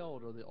in the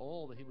weld or the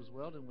oil that he was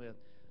welding with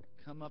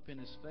come up in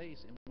his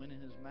face and went in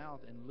his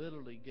mouth and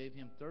literally gave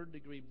him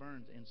third-degree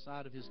burns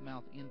inside of his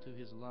mouth into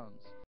his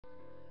lungs.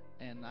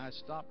 And I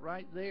stopped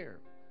right there,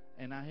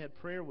 and I had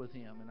prayer with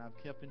him, and I've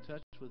kept in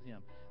touch with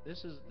him.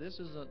 This is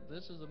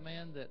a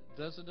man that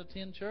doesn't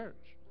attend church,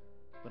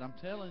 but I'm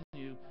telling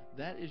you,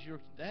 that is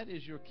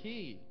your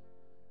key.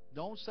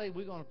 Don't say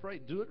we're going to pray.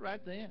 Do it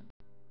right then.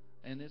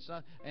 And it's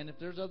not. And if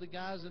there's other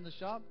guys in the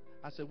shop,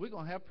 I said we're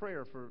going to have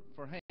prayer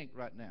for Hank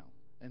right now.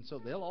 And so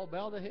they'll all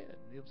bow their head.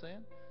 You know what I'm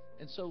saying?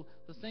 And so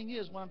the thing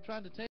is, what I'm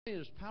trying to tell you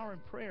is power in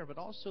prayer, but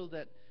also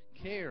that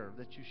care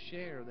that you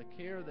share, the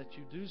care that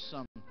you do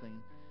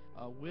something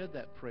with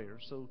that prayer.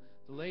 So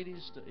the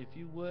ladies, if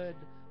you would,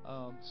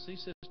 see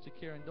Sister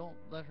Karen. Don't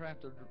let her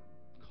have to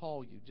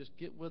call you. Just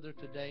get with her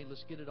today.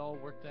 Let's get it all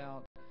worked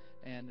out.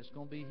 And it's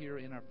going to be here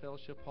in our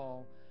fellowship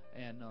hall.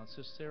 And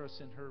Sister Sarah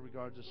sent her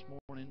regards this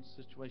morning.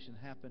 Situation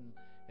happened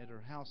at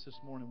her house this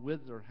morning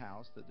with their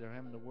house that they're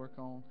having to work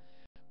on.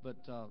 But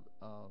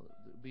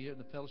be here in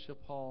the fellowship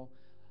hall.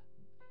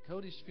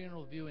 Cody's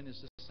funeral viewing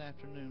is this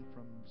afternoon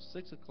from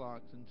 6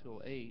 o'clock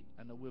until 8.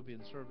 I know we'll be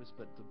in service,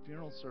 but the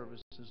funeral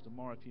service is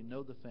tomorrow. If you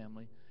know the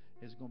family,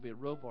 it's going to be at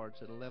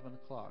Robards at 11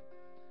 o'clock.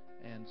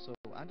 And so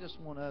I just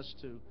want us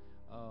to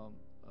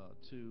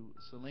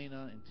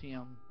Selena and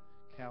Tim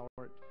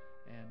Cowart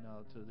and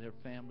to their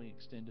family,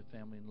 extended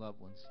family, and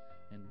loved ones,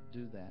 and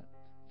do that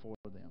for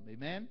them.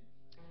 Amen?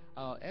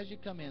 As you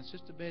come in,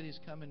 Sister Betty's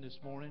coming this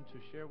morning to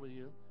share with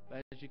you.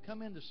 But as you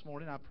come in this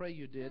morning, I pray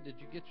you did. Did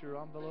you get your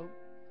envelope?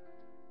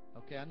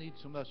 Okay, I need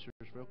some ushers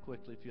real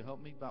quickly. If you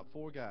help me, about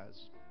 4 guys.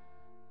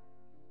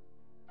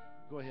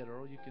 Go ahead,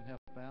 Earl. You can help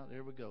out.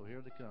 There we go.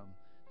 Here they come.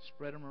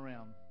 Spread them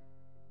around.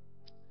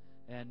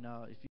 And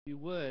if you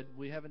would,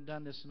 we haven't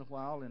done this in a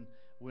while, and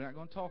we're not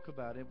going to talk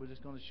about it. We're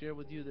just going to share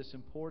with you this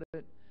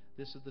important.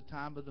 This is the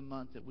time of the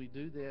month that we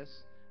do this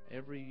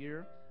every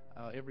year,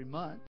 every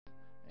month,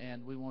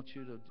 and we want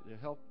you to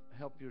help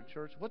your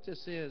church. What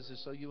this is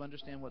so you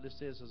understand what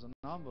this is an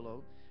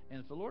envelope.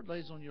 And if the Lord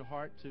lays on your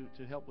heart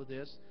to help with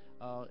this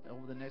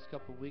over the next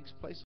couple of weeks,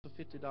 place a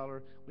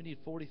 $50. We need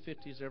 40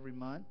 50s every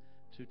month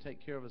to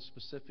take care of a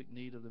specific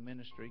need of the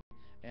ministry.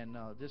 And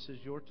this is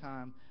your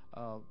time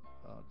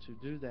to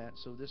do that.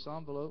 So this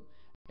envelope,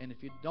 and if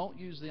you don't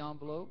use the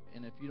envelope,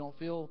 and if you don't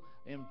feel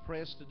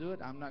impressed to do it,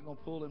 I'm not going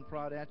to pull and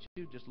prod at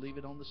you. Just leave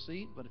it on the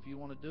seat. But if you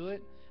want to do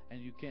it,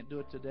 and you can't do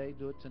it today,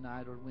 do it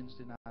tonight or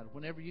Wednesday night,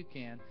 whenever you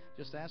can.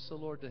 Just ask the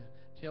Lord to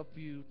help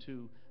you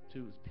to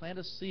plant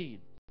a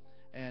seed.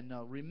 And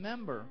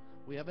remember,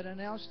 we haven't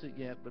announced it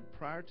yet, but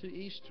prior to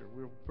Easter,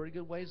 we're a pretty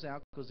good ways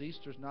out, because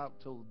Easter's not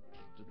until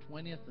the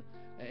 20th,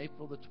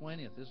 April the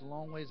 20th. It's a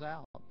long ways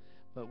out.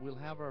 But we'll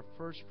have our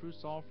first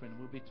fruits offering.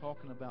 We'll be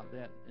talking about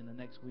that in the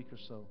next week or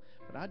so.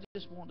 But I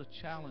just want to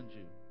challenge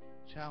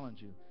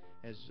you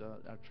as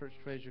our church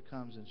treasurer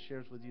comes and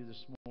shares with you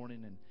this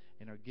morning and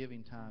in our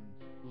giving time.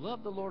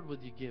 Love the Lord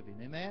with your giving.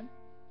 Amen?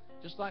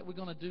 Just like we're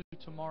going to do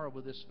tomorrow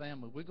with this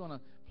family. We're going to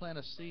plant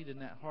a seed in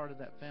that heart of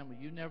that family.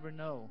 You never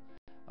know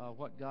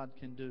what God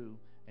can do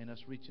in us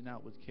reaching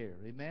out with care.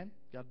 Amen?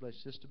 God bless.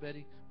 Sister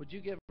Betty, would you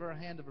give her a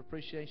hand of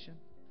appreciation?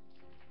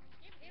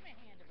 Give him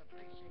a hand of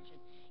appreciation.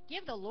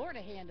 Give the Lord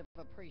a hand of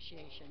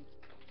appreciation.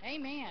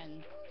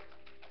 Amen.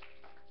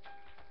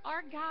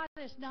 Our God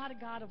is not a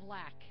God of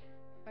lack,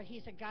 but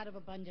He's a God of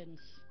abundance.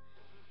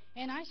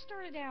 And I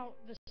started out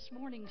this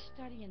morning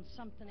studying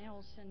something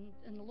else,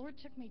 and the Lord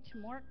took me to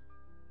Mark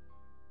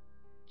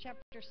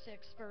chapter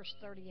 6, verse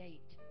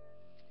 38.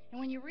 And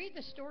when you read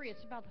the story,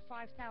 it's about the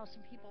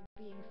 5,000 people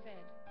being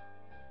fed.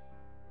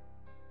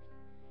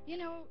 You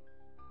know,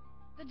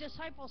 the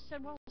disciples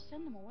said, well,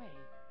 send them away.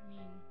 I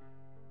mean,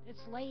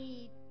 it's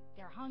late,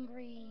 they're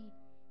hungry,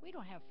 we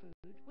don't have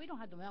food. We don't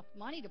have enough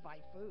money to buy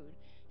food,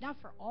 not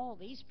for all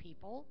these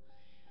people.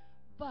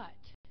 But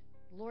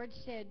the Lord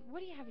said, what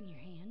do you have in your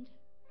hand?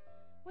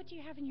 What do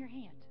you have in your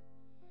hand?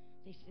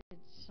 They said,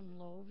 some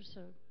loaves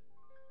and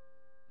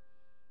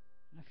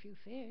a few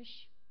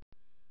fish.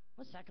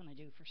 What's that going to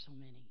do for so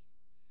many?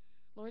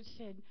 Lord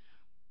said,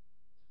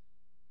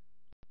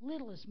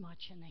 little is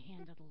much in the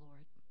hand of the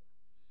Lord.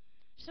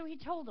 So He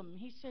told them,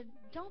 He said,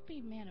 don't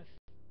be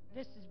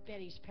this is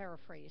Betty's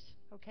paraphrase,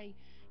 okay?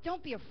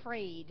 Don't be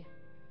afraid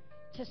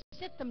to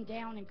sit them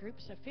down in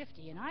groups of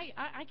 50. And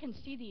I can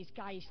see these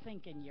guys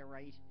thinking, you're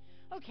right.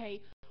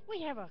 Okay,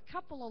 we have a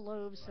couple of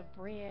loaves of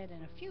bread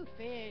and a few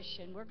fish,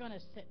 and we're going to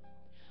sit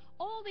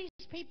all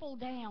these people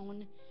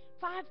down,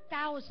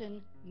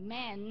 5,000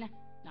 men,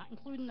 not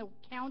including the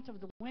count of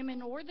the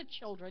women or the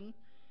children.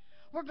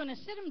 We're going to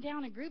sit them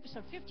down in groups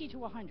of 50 to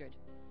 100.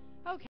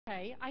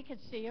 Okay, I could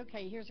see,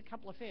 okay, here's a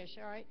couple of fish,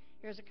 all right,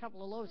 here's a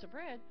couple of loaves of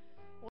bread.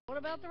 What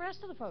about the rest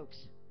of the folks?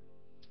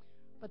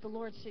 But the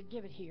Lord said,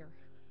 give it here.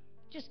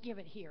 Just give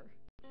it here.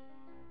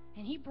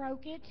 And He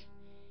broke it,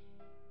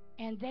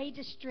 and they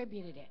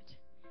distributed it.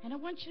 And I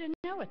want you to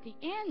know, at the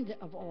end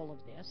of all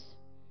of this,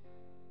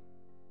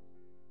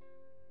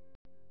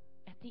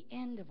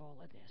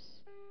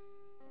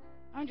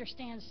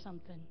 understand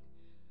something.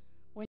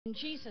 When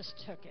Jesus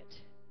took it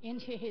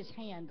into His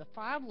hand, the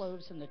 5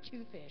 loaves and the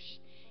 2 fish,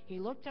 He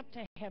looked up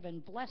to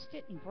heaven, blessed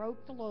it, and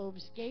broke the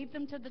loaves, gave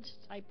them to the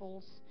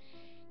disciples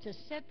to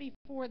set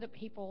before the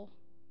people,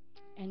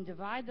 and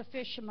divide the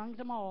fish among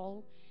them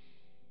all.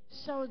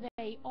 So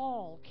they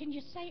all, can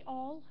you say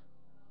all?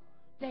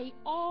 They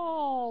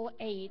all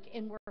ate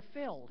and were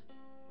filled.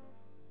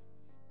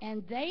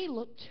 And they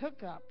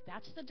took up,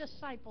 that's the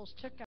disciples,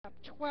 took up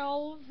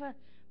 12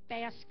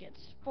 baskets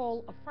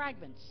full of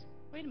fragments.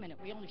 Wait a minute,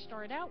 we only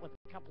started out with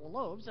a couple of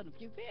loaves and a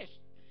few fish.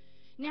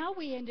 Now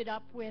we ended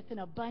up with an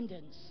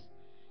abundance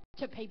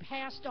to be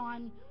passed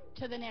on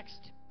to the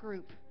next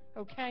group,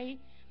 okay?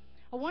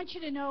 I want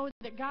you to know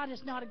that God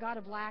is not a God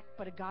of lack,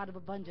 but a God of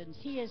abundance.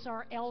 He is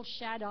our El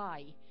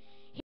Shaddai.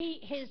 He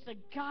is the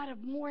God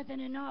of more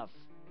than enough.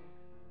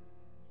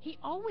 He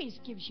always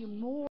gives you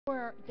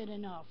more than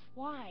enough.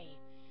 Why?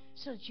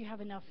 So that you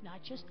have enough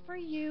not just for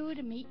you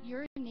to meet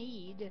your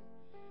need,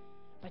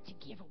 but to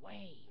give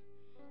away,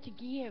 to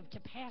give, to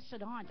pass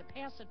it on, to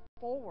pass it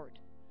forward.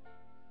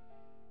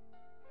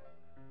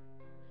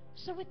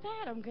 So with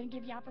that, I'm going to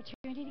give you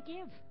opportunity to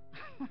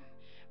give.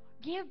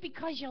 Give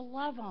because you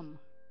love Him.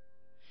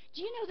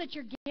 Do you know that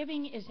your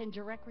giving is in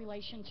direct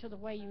relation to the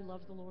way you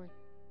love the Lord?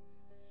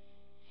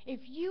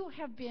 If you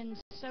have been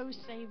so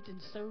saved and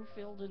so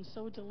filled and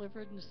so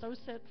delivered and so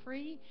set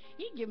free,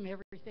 you'd give Him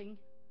everything.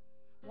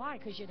 Why?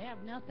 Because you'd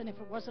have nothing if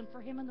it wasn't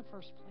for Him in the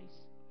first place.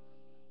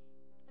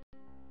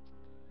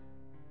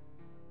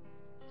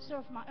 So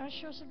if my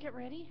ushers will get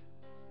ready,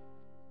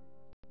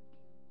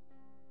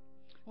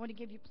 I want to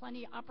give you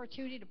plenty of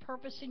opportunity to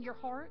purpose in your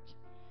heart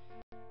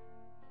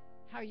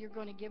how you're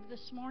going to give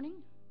this morning.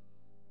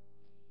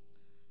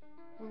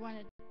 We want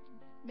to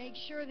make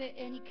sure that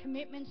any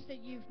commitments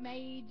that you've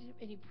made,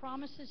 any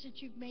promises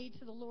that you've made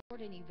to the Lord,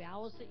 any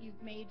vows that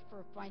you've made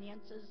for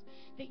finances,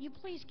 that you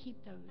please keep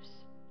those.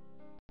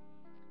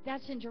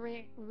 That's in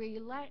direct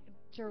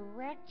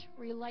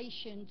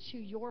relation to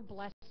your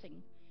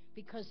blessing.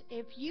 Because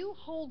if you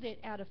hold it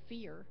out of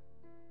fear,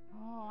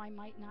 oh, I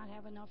might not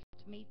have enough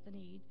to meet the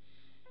need.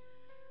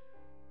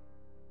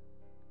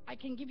 I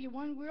can give you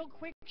one real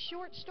quick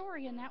short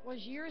story, and that was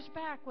years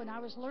back when I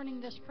was learning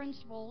this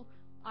principle.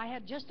 I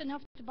had just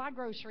enough to buy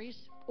groceries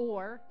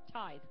or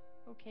tithe.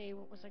 Okay,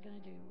 what was I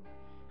going to do?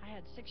 I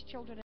had 6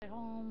 children at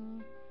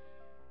home.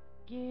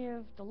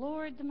 Give the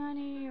Lord the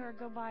money or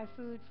go buy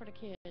food for the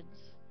kids.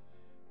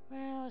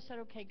 Well, I said,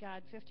 okay,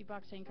 God,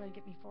 $50 ain't going to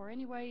get me 4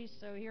 anyway,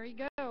 so here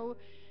you go.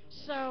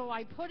 So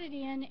I put it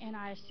in, and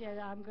I said,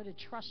 I'm going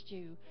to trust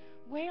you.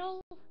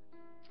 Well,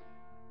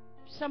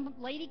 some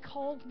lady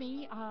called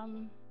me,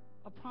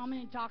 a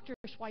prominent doctor's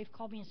wife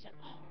called me and said,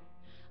 oh,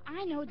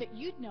 I know that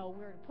you'd know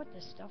where to put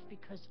this stuff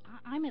because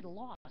I'm at a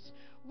loss.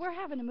 We're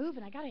having to move,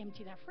 and I got to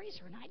empty that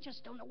freezer, and I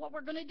just don't know what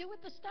we're going to do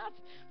with the stuff.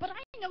 But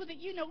I know that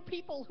you know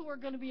people who are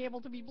going to be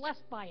able to be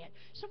blessed by it.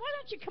 So why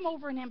don't you come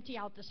over and empty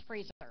out this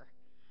freezer?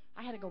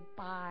 I had to go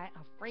buy a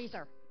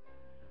freezer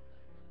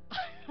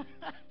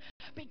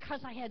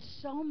because I had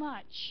so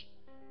much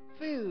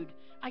food.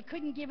 I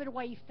couldn't give it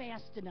away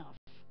fast enough.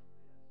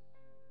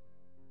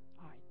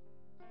 All right,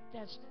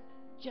 that's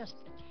just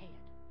a tad.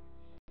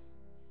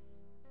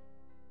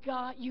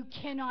 God, you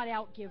cannot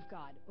outgive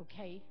God,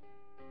 okay?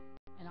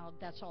 And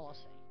that's all I'll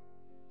say.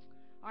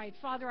 All right,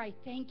 Father, I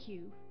thank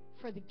you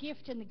for the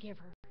gift and the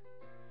giver.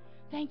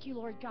 Thank you,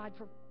 Lord God,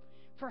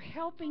 for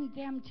helping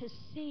them to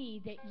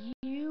see that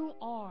you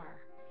are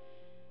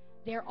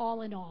their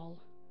all in all.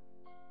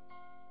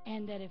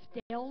 And that if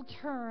they'll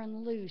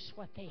turn loose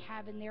what they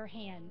have in their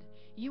hand,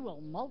 you will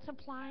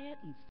multiply it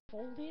and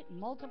fold it and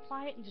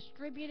multiply it and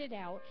distribute it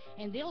out.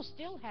 And they'll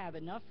still have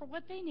enough for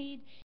what they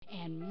need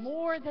and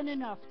more than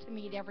enough to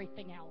meet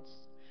everything else.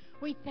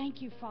 We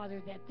thank you,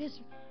 Father, that this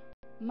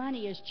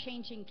money is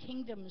changing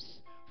kingdoms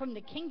from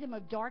the kingdom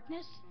of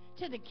darkness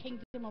to the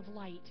kingdom of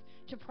light,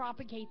 to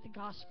propagate the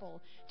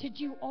gospel, to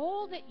do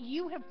all that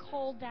you have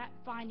called that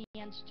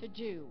finance to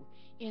do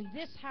in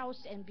this house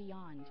and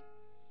beyond,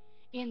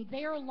 in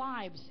their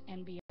lives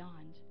and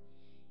beyond.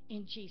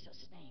 In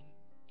Jesus' name,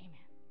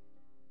 amen.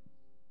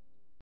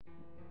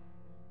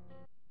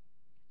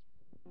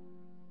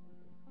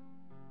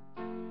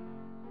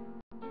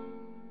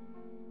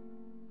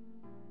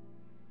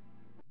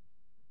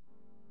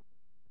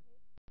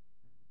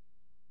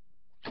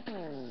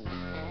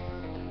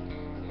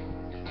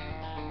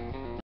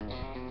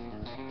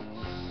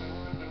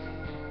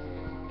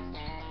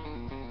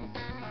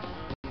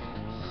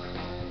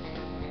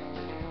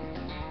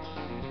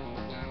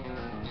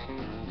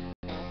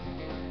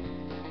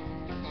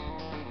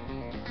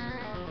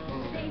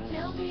 They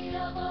tell me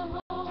of a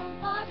home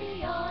far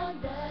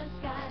beyond the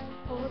sky.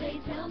 Oh, they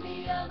tell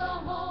me of a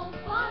home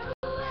far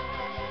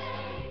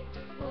away.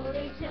 Oh,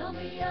 they tell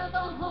me of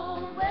a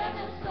home where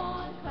the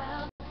storm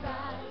clouds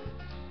rise.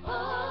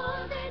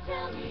 Oh, they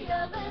tell me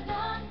of an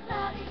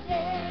uncloudy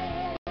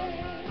day.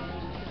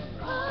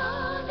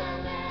 Oh, the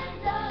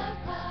land of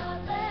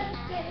cloudless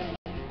day.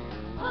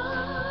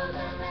 Oh,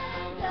 the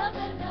land of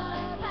an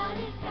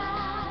uncloudy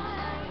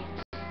sky.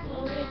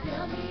 Oh, they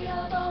tell me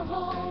of a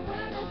home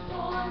where the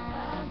storm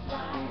clouds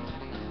rise.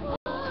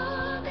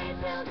 Oh, they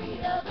tell me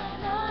of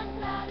an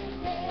uncloudy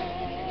day.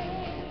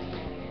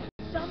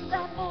 Some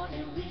that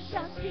morning we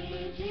shall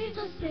see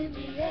Jesus in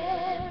the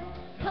air,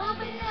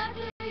 coming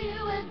after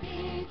you and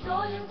me,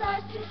 joy is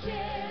ours to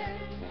share.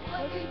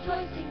 A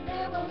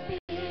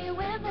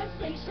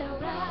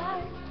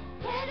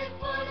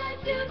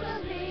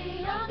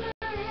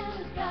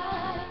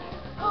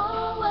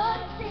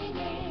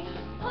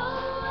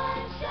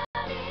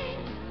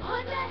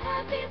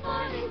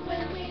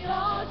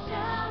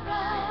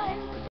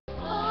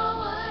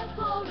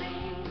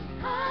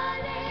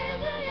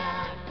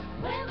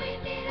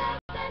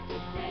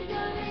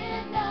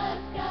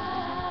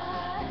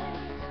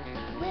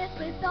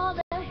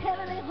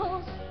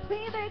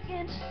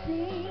begin to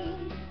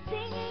sing,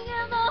 singing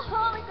in the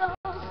Holy Ghost,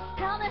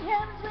 how the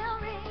heavens will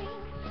ring.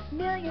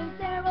 Millions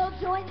there will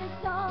join the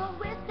song,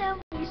 with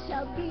them we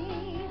shall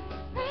be,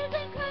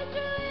 praising Christ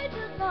through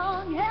ages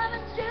long,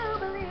 heaven's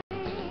jubilee.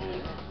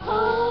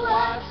 Oh,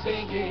 what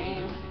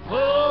singing,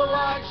 oh,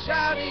 what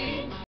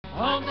shouting,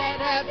 on that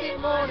happy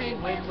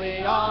morning when we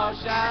all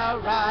shall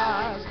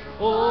rise.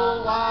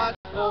 Oh, what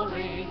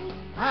glory,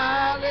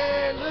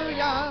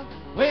 hallelujah,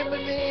 when we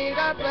meet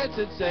our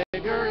blessed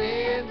Savior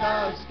in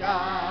the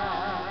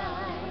sky.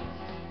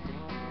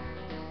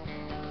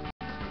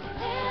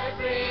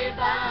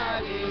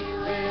 Everybody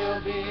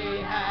will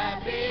be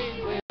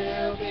happy,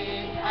 we'll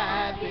be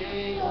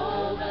happy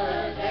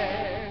over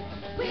there.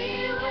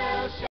 We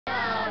will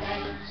shout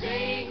and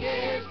sing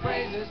His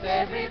praises.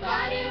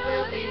 Everybody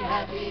will be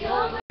happy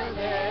over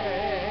there.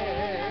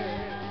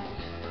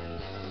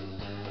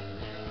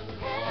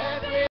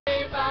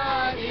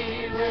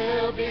 Everybody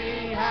will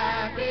be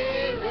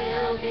happy,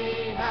 we'll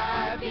be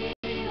happy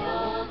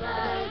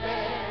over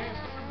there.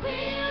 We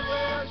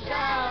will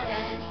shout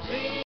and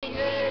sing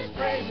His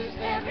praises.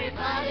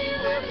 Everybody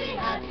will be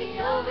happy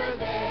over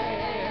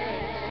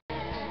there.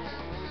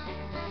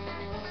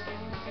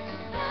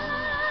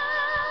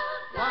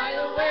 Fly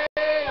away,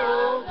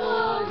 oh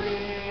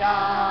glory,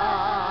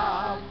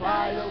 I'll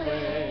fly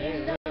away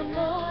in the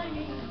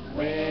morning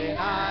when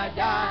I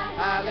die.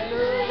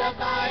 Hallelujah,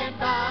 by and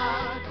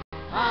by,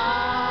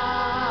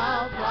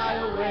 I'll fly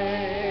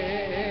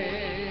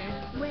away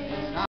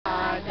when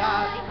I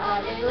die.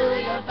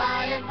 Hallelujah,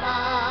 by and by.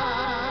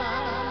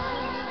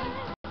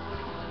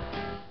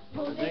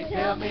 Oh, they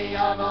tell me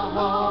of a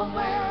home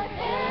where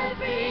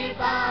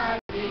everybody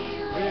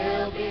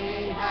will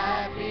be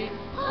happy.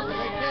 Oh,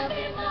 they tell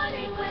me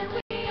morning when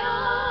we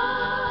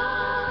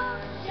all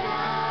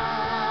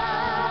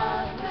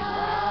shall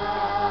rise.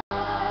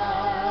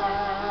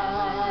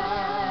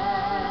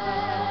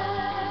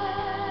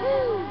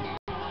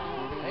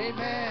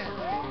 Amen.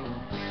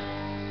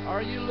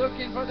 Are you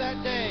looking for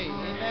that day?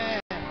 Amen.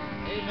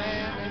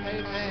 Amen and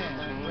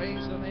amen.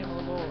 Praise the name of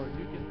the Lord.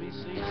 You can be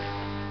seated.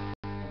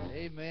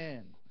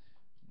 Amen.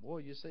 Boy,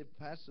 you say,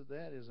 Pastor,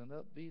 that is an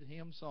upbeat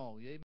hymn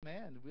song.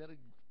 Amen. We got to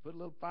put a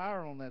little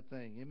fire on that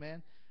thing.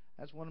 Amen.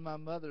 That's one of my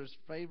mother's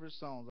favorite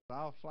songs.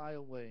 I'll fly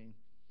away.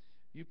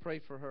 You pray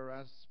for her.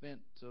 I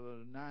spent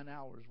 9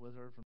 hours with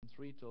her from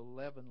 3 to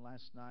 11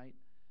 last night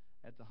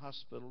at the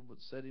hospital, but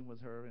sitting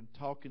with her and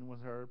talking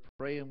with her,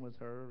 praying with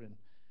her,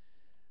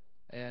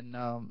 and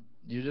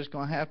you're just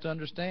going to have to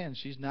understand.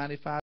 She's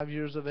 95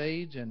 years of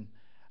age, and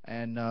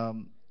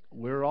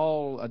we're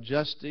all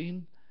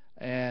adjusting,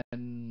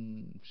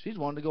 and she's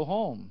wanting to go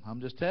home. I'm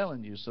just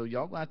telling you. So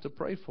y'all have to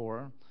pray for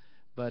her.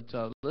 But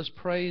let's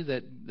pray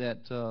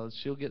that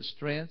she'll get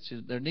strength.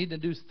 They're needing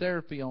to do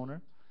therapy on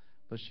her,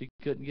 but she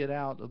couldn't get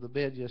out of the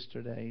bed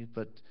yesterday.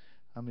 But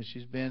I mean,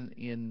 she's been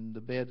in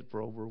the bed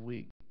for over a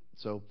week.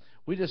 So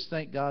we just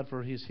thank God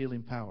for His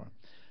healing power.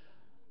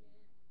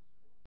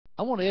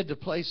 I want Ed to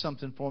play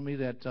something for me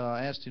that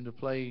I asked him to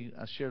play.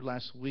 I shared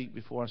last week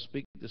before I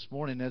speak this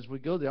morning. As we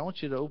go there, I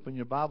want you to open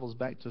your Bibles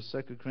back to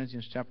 2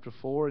 Corinthians chapter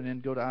 4 and then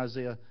go to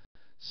Isaiah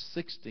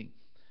 60.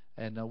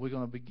 And we're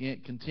going to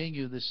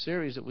continue this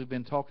series that we've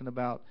been talking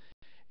about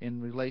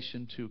in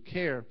relation to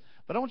care.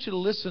 But I want you to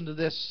listen to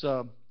this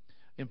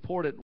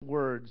important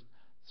word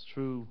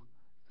through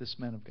this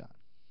man of God.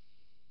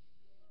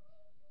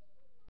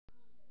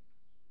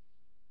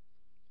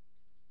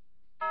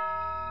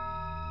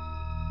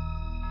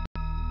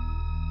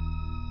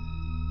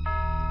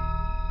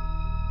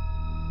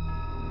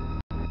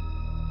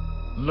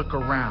 Look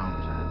around.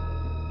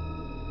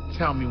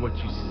 Tell me what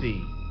you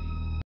see.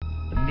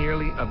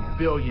 Nearly 1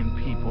 billion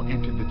people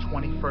entered the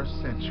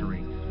 21st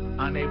century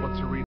unable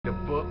to read a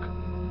book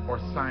or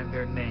sign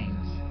their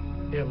names,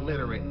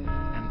 illiterate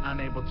and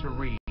unable to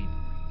read,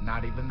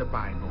 not even the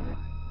Bible.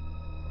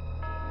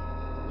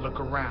 Look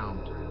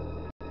around.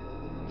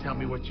 Tell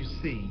me what you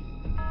see.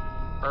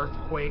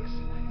 Earthquakes,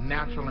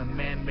 natural and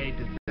man-made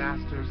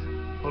disasters,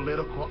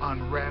 political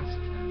unrest,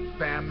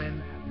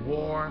 famine,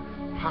 war,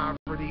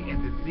 poverty,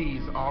 and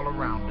disease all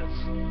around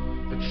us.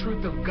 The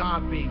truth of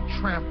God being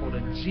trampled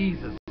and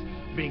Jesus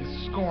being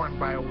scorned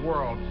by a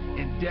world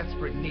in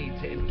desperate need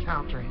to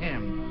encounter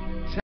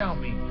Him. Tell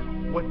me,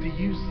 what do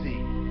you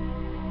see?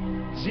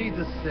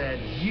 Jesus said,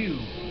 you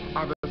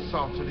are the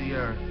salt of the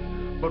earth.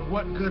 But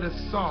what good is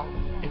salt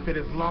if it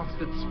has lost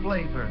its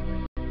flavor?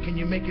 Can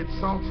you make it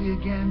salty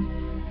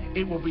again?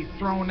 It will be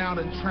thrown out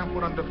and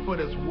trampled underfoot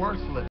as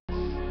worthless.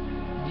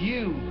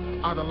 You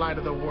are the light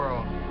of the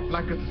world,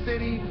 like a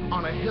city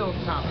on a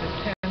hilltop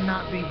that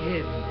cannot be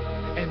hidden.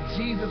 And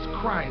Jesus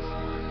Christ,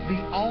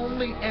 the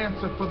only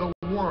answer for the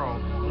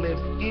world,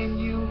 lives in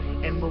you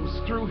and moves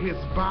through His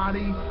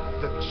body,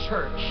 the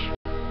church.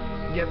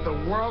 Yet the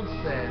world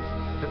says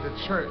that the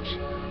church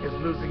is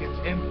losing its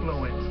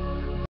influence.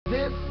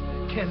 This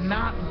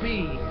cannot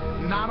be,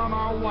 not on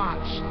our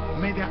watch.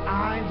 May the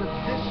eyes of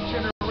this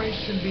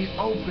generation be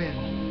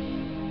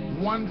opened.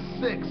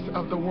 1/6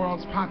 of the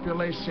world's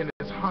population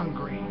is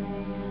hungry.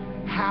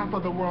 Half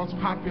of the world's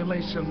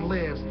population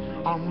lives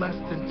on less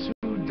than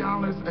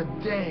a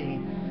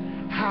day.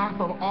 Half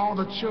of all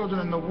the children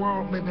in the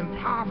world live in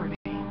poverty.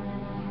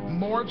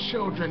 More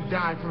children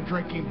die from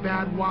drinking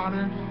bad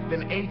water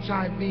than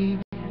HIV,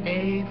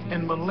 AIDS,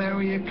 and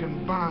malaria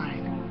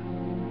combined.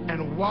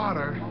 And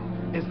water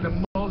is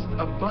the most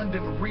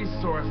abundant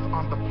resource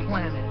on the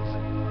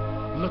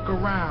planet. Look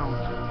around.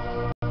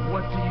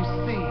 What do you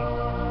see?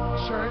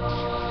 Church,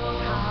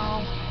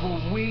 how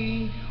will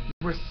we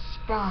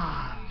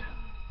respond?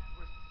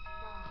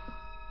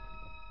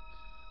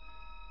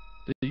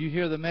 Do you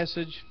hear the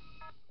message?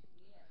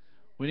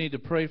 We need to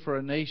pray for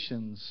our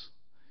nations.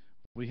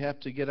 We have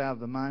to get out of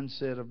the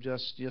mindset of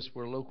just, yes,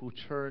 we're a local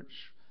church.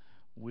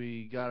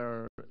 We got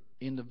our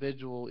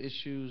individual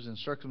issues and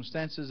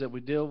circumstances that we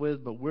deal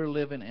with, but we're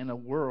living in a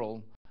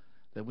world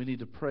that we need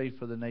to pray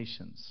for the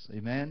nations.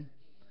 Amen?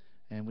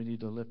 And we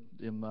need to lift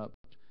them up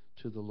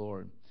to the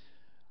Lord.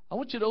 I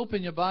want you to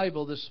open your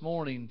Bible this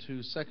morning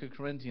to 2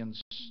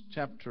 Corinthians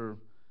chapter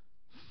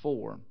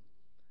 4.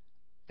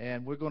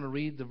 And we're going to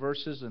read the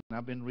verses, and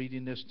I've been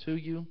reading this to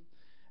you.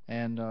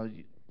 And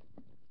you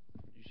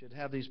should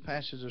have these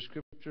passages of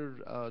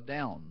Scripture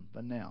down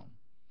by now.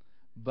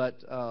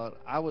 But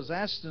I was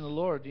asking the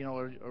Lord, you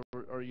know,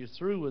 are you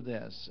through with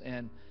this?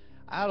 And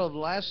out of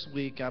last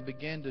week, I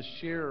began to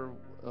share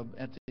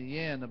at the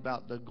end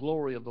about the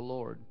glory of the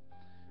Lord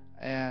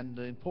and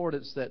the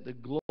importance that the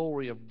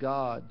glory of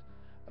God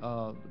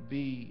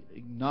be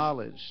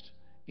acknowledged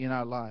in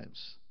our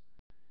lives.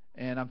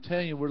 And I'm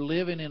telling you, we're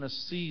living in a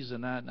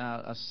season.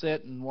 I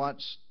sat and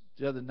watched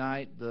the other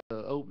night the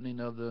opening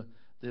of the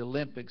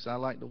Olympics. I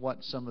like to watch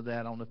some of that.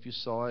 I don't know if you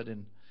saw it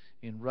in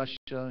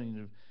Russia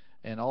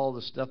and all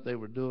the stuff they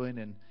were doing.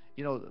 And,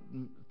 you know,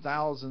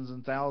 thousands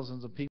and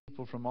thousands of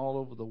people from all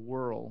over the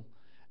world.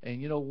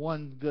 And, you know,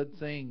 one good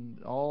thing,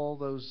 all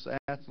those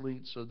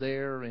athletes are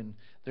there, and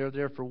they're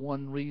there for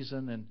one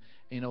reason. And,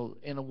 you know,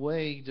 in a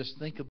way, just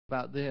think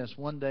about this.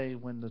 One day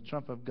when the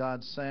trumpet of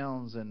God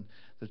sounds and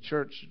the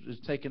church is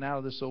taken out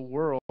of this old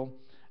world,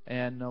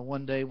 and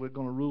one day we're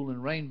going to rule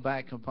and reign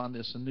back upon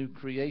this, a new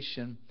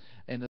creation.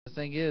 And the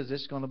thing is,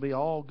 it's going to be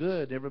all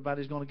good.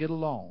 Everybody's going to get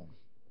along.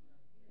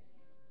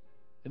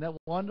 Isn't that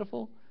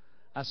wonderful?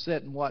 I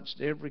sat and watched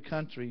every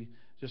country,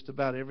 just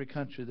about every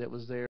country that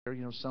was there.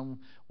 You know,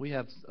 we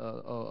have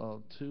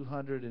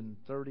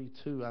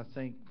 232, I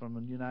think, from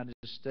the United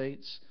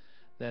States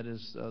that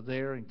is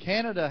there. And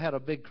Canada had a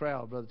big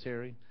crowd, Brother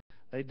Terry.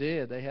 They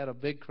did. They had a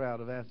big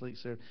crowd of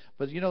athletes there.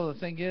 But, you know, the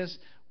thing is,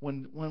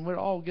 when we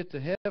all get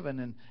to heaven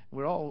and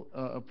we're all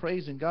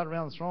praising God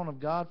around the throne of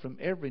God from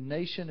every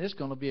nation, it's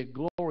going to be a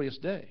glorious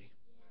day.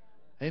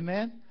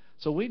 Amen?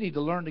 So we need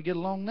to learn to get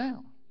along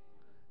now.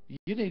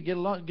 You need to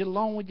get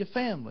along with your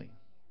family.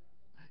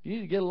 You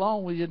need to get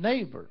along with your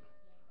neighbor.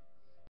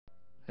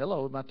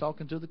 Hello, am I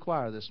talking to the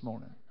choir this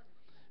morning?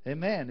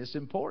 Amen. It's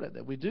important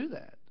that we do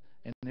that.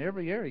 And in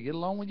every area, get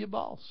along with your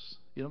boss.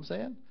 You know what I'm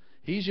saying?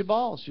 He's your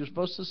boss. You're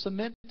supposed to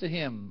submit to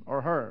him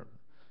or her.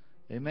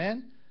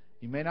 Amen?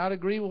 You may not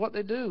agree with what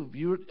they do.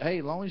 Hey,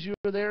 as long as you're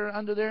there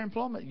under their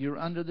employment, you're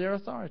under their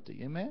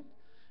authority. Amen?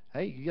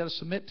 Hey, you got to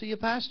submit to your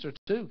pastor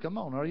too. Come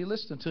on, are you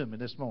listening to me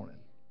this morning?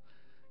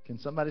 Can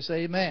somebody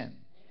say amen?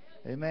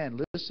 Amen.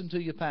 Listen to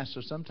your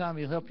pastor. Sometimes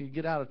he'll help you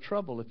get out of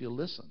trouble if you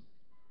listen.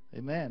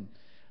 Amen.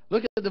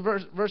 Look at the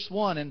verse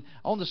 1, and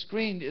on the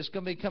screen it's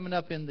going to be coming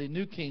up in the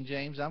New King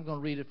James. I'm going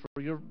to read it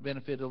for your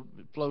benefit. It'll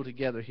flow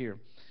together here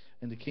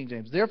in the King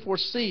James. Therefore,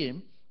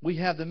 seeing we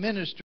have the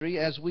ministry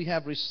as we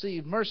have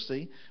received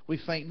mercy, we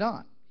faint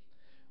not,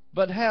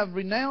 but have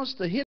renounced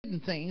the hidden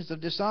things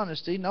of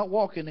dishonesty, not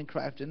walking in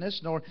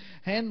craftiness, nor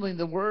handling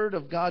the word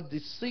of God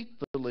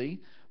deceitfully,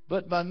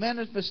 but by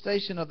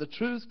manifestation of the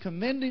truth,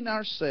 commending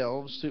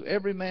ourselves to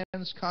every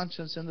man's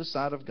conscience in the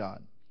sight of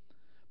God.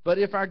 But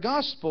if our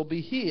gospel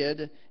be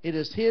hid, it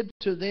is hid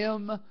to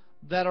them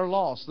that are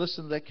lost.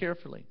 Listen to that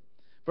carefully.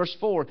 Verse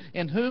 4,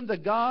 in whom the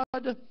God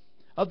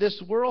of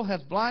this world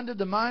hath blinded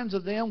the minds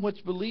of them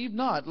which believe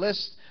not,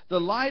 lest the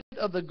light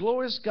of the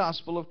glorious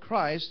gospel of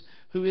Christ,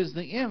 who is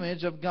the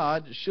image of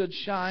God, should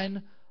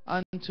shine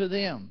unto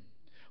them.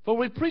 For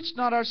we preach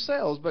not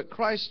ourselves, but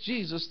Christ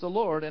Jesus the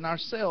Lord, and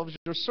ourselves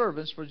your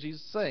servants for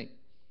Jesus' sake.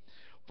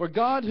 For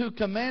God, who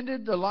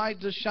commanded the light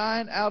to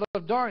shine out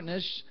of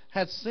darkness,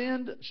 has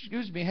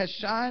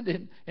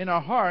shined in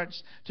our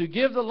hearts to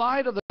give the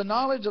light of the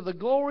knowledge of the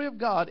glory of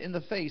God in the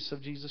face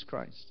of Jesus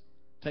Christ.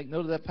 Take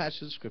note of that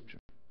passage of Scripture.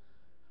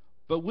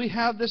 But we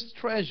have this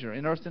treasure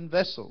in earthen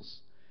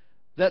vessels,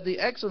 that the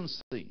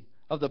excellency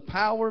of the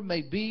power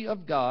may be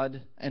of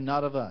God and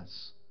not of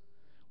us.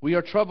 We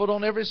are troubled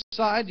on every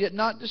side, yet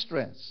not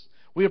distressed.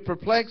 We are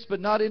perplexed, but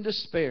not in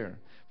despair.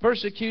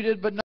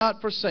 Persecuted, but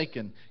not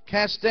forsaken.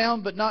 Cast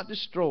down, but not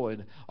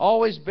destroyed.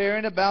 Always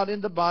bearing about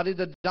in the body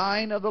the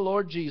dying of the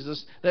Lord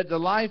Jesus, that the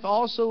life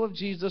also of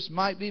Jesus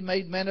might be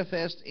made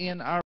manifest in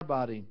our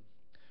body.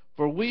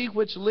 For we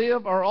which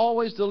live are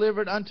always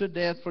delivered unto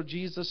death for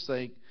Jesus'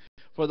 sake,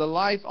 for the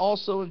life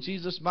also of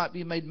Jesus might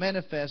be made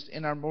manifest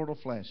in our mortal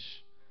flesh.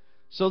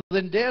 So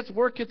then death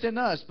worketh in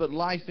us, but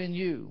life in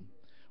you.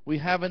 We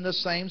have in the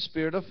same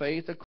spirit of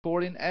faith,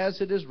 according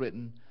as it is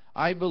written,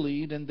 I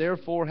believed, and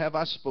therefore have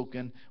I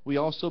spoken. We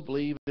also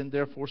believe, and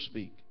therefore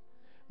speak.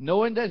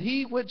 Knowing that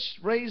he which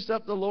raised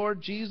up the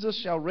Lord Jesus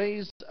shall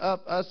raise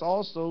up us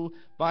also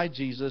by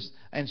Jesus,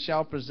 and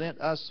shall present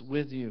us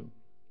with you.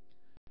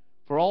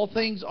 For all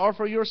things are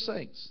for your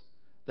sakes,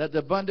 that the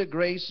abundant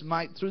grace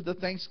might through the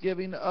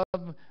thanksgiving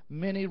of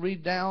many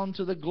redound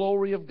to the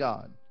glory of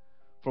God.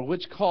 For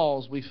which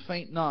cause we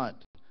faint not,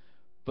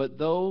 but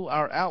though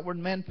our outward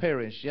man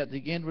perish, yet the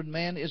inward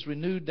man is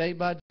renewed day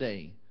by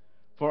day.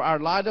 For our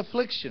light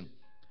affliction,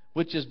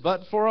 which is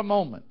but for a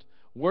moment,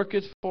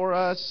 worketh for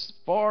us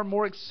far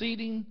more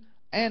exceeding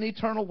and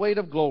eternal weight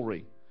of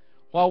glory,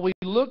 while we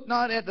look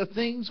not at the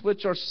things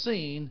which are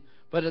seen,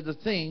 but at the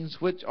things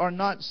which are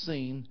not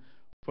seen.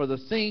 For the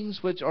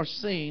things which are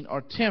seen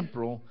are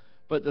temporal,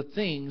 but the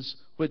things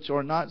which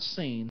are not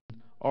seen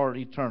are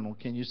eternal.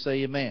 Can you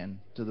say amen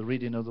to the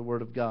reading of the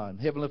Word of God?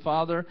 Heavenly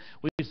Father,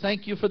 we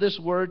thank you for this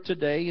Word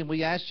today, and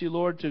we ask you,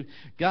 Lord, to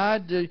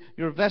guide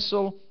your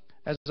vessel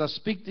as I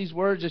speak these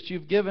words that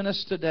you've given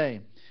us today.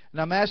 And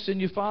I'm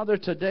asking you, Father,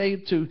 today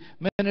to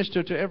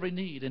minister to every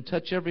need and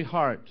touch every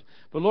heart.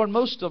 But Lord,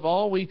 most of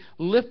all, we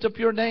lift up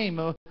your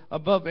name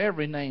above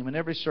every name and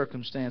every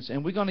circumstance,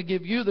 and we're going to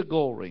give you the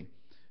glory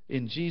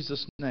in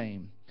Jesus'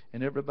 name.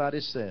 And everybody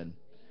said,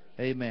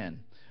 amen.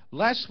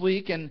 Last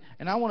week, and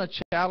I want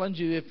to challenge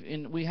you,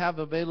 if we have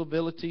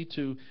availability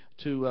to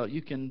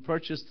you can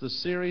purchase the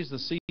series,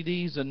 the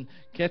CDs, and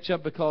catch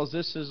up, because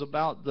this is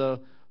about the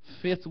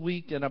 5th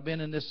week, and I've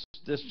been in this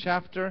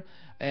chapter,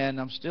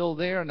 and I'm still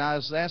there. And I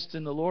was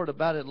asking the Lord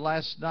about it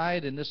last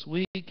night and this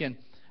week,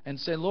 and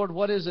said, Lord,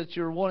 what is it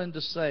you're wanting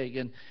to say?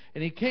 And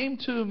He came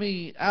to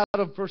me out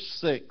of verse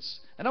 6.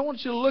 And I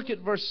want you to look at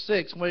verse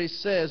 6 where He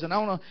says, and I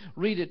want to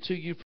read it to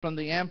you from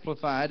the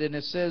Amplified, and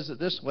it says it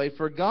this way: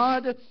 For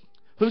God,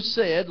 who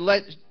said,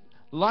 let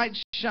light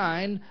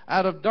shine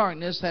out of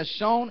darkness, has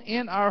shone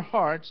in our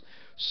hearts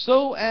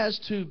so as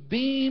to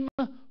beam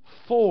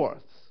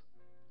forth.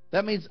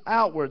 That means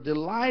outward, the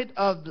light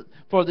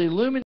for the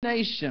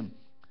illumination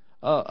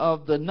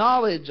of the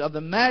knowledge of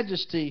the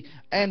majesty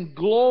and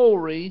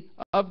glory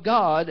of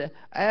God,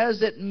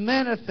 as it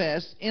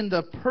manifests in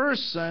the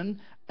person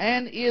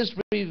and is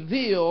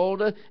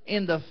revealed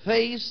in the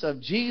face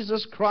of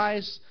Jesus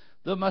Christ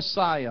the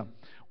Messiah.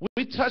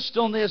 We touched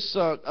on this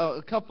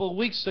a couple of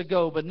weeks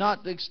ago, but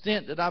not the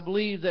extent that I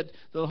believe that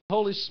the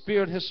Holy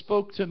Spirit has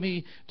spoke to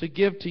me to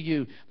give to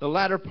you. The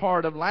latter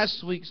part of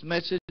last week's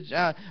message,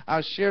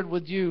 I shared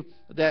with you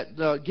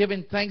that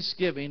giving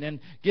thanksgiving and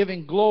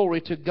giving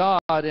glory to God,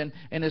 and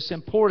it's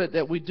important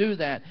that we do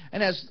that.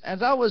 And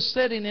as I was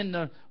sitting in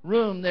the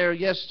room there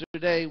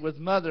yesterday with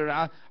Mother,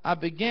 I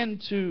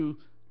began to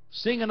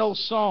sing an old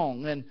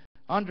song, and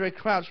Andre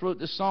Crouch wrote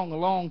this song a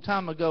long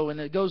time ago, and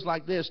it goes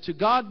like this: To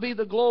God be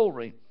the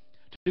glory,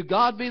 to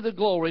God be the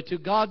glory, to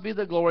God be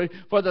the glory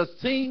for the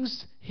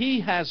things He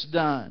has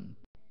done.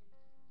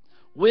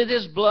 With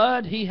His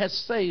blood He has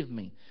saved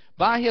me.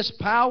 By His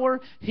power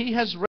He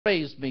has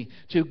raised me.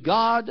 To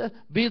God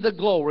be the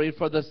glory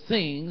for the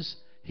things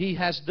He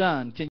has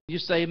done. Can you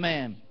say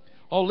amen?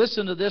 Oh,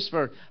 listen to this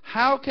verse.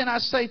 How can I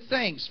say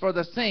thanks for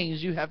the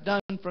things you have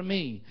done for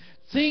me?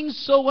 Things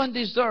so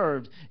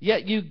undeserved,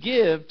 yet you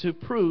give to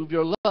prove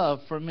your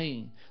love for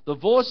me. The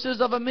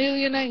voices of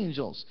 1,000,000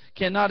 angels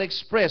cannot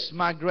express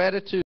my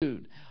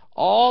gratitude.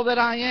 All that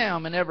I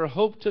am and ever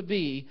hope to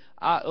be,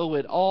 I owe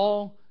it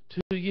all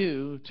to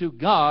you. To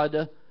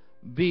God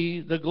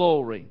be the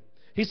glory.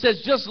 He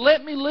says, just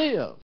let me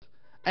live,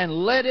 and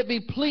let it be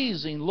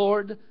pleasing,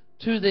 Lord,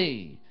 to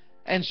Thee.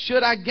 And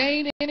should I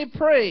gain any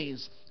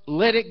praise,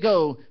 let it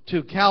go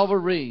to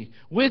Calvary.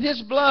 With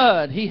His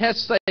blood He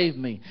has saved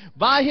me.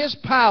 By His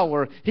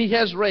power He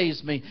has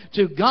raised me.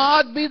 To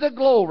God be the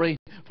glory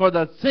for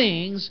the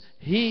things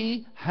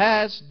He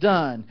has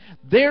done.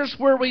 There's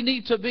where we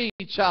need to be,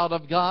 child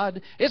of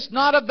God. It's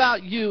not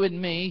about you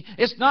and me.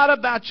 It's not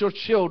about your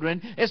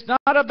children. It's not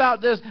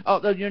about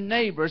your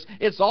neighbors.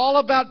 It's all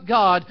about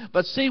God.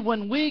 But see,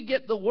 when we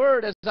get the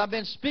Word, as I've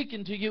been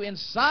speaking to you,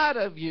 inside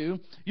of you,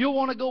 you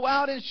want to go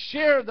out and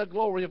share the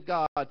glory of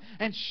God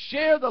and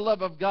share the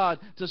love of God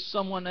to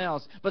someone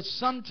else. But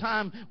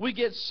sometimes we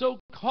get so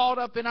caught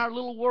up in our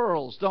little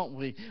worlds, don't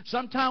we?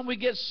 Sometimes we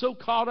get so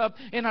caught up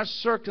in our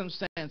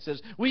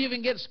circumstances. We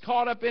even get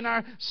caught up in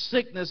our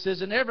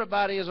sicknesses, and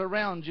everybody is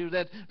around you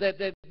that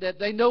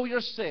they know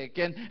you're sick,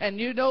 and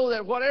you know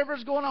that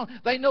whatever's going on,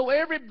 they know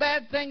every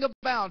bad thing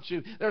about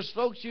you. There's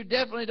folks you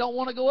definitely don't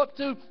want to go up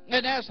to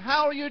and ask,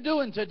 how are you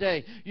doing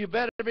today? You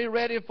better be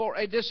ready for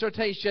a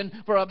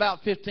dissertation for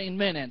about 15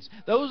 minutes.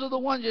 Those are the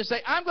ones you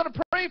say, I'm going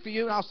to pray for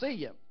you and I'll see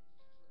you.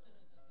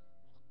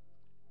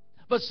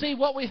 But see,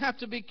 what we have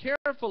to be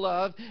careful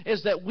of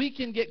is that we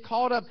can get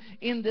caught up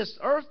in this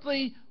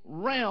earthly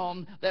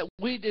realm that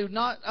we do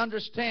not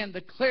understand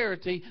the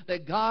clarity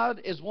that God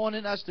is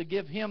wanting us to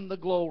give Him the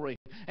glory.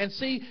 And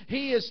see,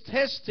 He is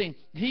testing,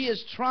 He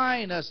is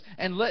trying us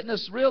and letting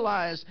us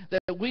realize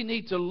that we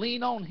need to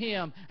lean on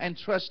Him and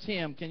trust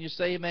Him. Can you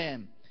say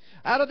amen?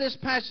 out of this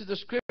passage of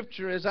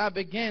Scripture, as I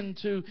began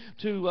to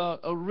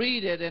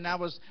read it, and I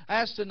was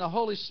asking the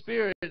Holy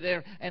Spirit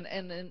there,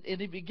 and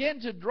He began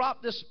to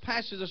drop this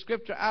passage of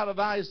Scripture out of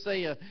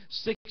Isaiah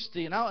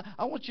 60. And I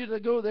want you to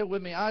go there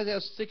with me.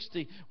 Isaiah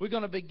 60. We're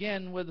going to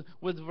begin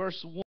with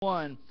verse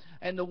 1.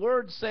 And the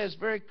Word says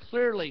very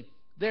clearly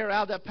there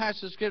out of that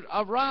passage of Scripture,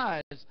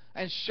 "Arise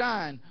and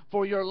shine,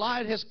 for your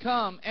light has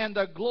come, and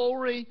the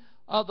glory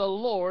of the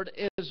Lord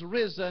is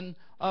risen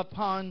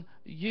upon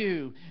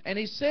you." And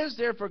He says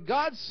there, "For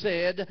God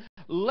said,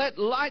 let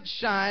light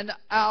shine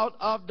out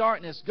of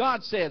darkness."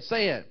 God said,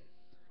 say it.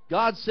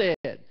 God said.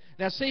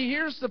 Now see,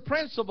 here's the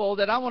principle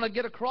that I want to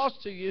get across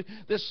to you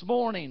this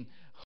morning.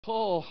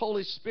 Oh,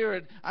 Holy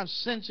Spirit, I'm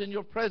sensing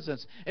your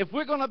presence. If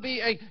we're going to be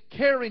a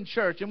caring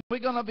church, and we're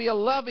going to be a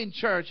loving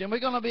church, and we're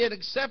going to be an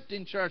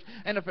accepting church,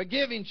 and a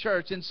forgiving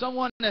church, and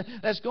someone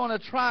that's going to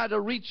try to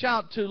reach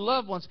out to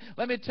loved ones,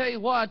 let me tell you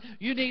what,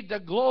 you need the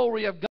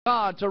glory of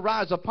God to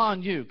rise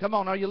upon you. Come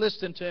on, are you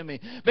listening to me?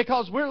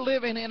 Because we're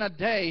living in a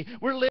day,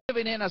 we're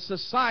living in a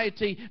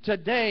society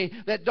today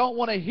that don't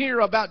want to hear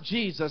about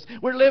Jesus.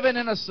 We're living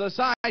in a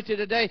society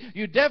today,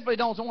 you definitely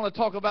don't want to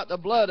talk about the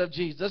blood of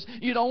Jesus.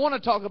 You don't want to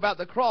talk about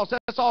the cross.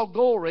 That's all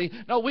glory.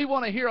 No, we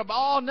want to hear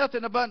about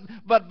nothing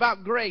but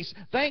about grace.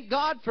 Thank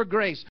God for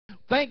grace.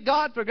 Thank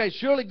God for grace.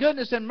 Surely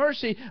goodness and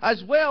mercy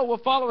as well will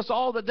follow us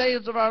all the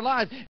days of our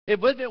life.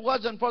 If it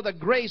wasn't for the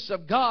grace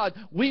of God,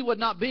 we would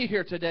not be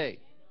here today.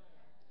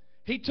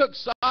 He took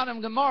Sodom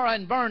and Gomorrah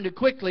and burned it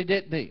quickly,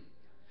 didn't He?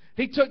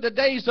 He took the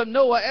days of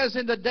Noah, as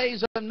in the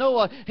days of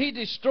Noah, He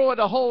destroyed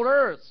the whole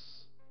earth.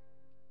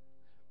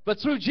 But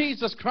through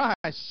Jesus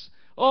Christ,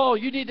 oh,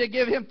 you need to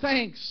give Him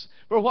thanks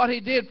for what He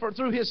did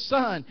through His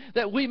Son,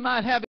 that we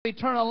might have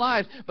eternal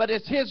life. But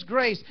it's His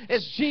grace.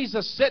 It's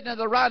Jesus sitting at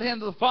the right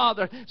hand of the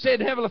Father,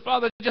 saying, Heavenly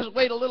Father, just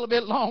wait a little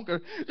bit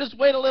longer. Just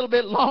wait a little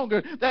bit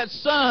longer. That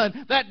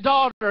son, that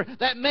daughter,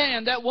 that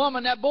man, that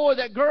woman, that boy,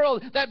 that girl,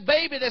 that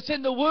baby that's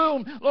in the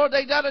womb, Lord,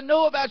 they got to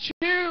know about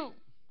you.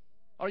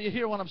 Are you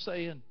hearing what I'm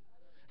saying?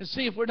 And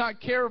see, if we're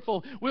not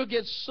careful, we'll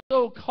get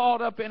so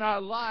caught up in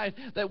our life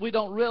that we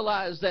don't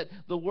realize that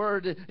the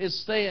Word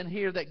is saying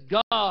here that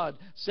God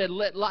said,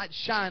 let light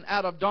shine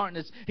out of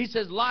darkness. He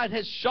says light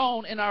has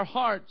shone in our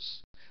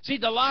hearts. See,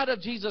 the light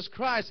of Jesus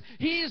Christ,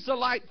 He is the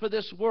light for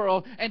this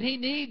world, and He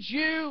needs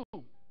you.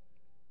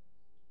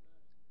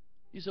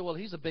 You say, well,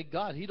 He's a big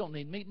God. He don't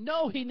need me.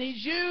 No, He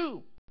needs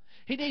you.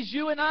 He needs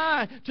you and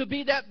I to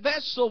be that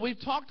vessel. We've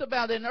talked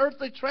about in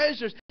earthly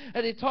treasures,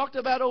 and He talked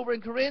about over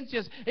in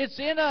Corinthians. It's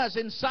in us,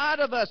 inside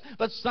of us,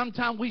 but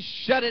sometimes we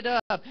shut it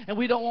up, and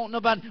we don't want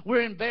nobody.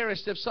 We're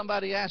embarrassed if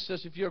somebody asks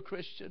us if you're a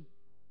Christian.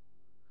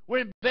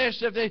 We're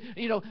embarrassed if they,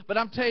 but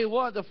I'm telling you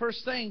what, the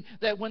first thing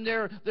that when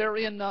they're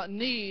in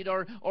need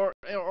or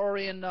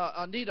in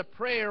need of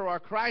prayer or a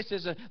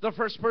crisis, the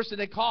first person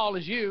they call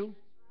is you.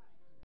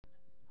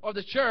 Or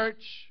the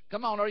church.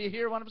 Come on, are you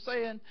hearing what I'm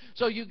saying?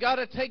 So you got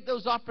to take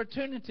those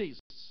opportunities.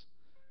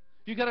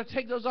 You got to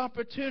take those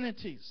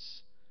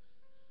opportunities.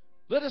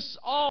 Let us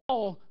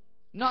all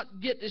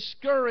not get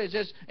discouraged.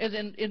 As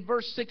in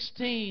verse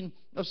 16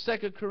 of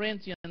 2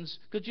 Corinthians.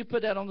 Could you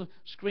put that on the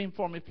screen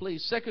for me,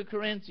 please? 2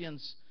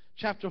 Corinthians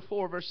chapter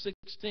 4, verse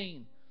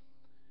 16.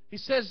 He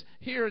says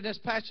here in this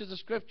passage of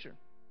Scripture.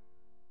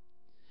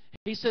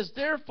 He says,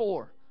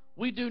 therefore,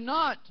 we do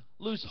not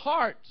lose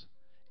heart.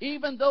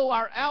 Even though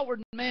our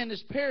outward man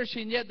is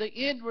perishing, yet the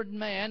inward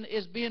man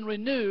is being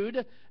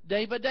renewed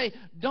day by day.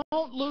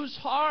 Don't lose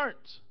heart.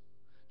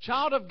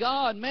 Child of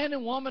God, man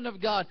and woman of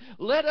God,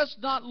 let us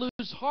not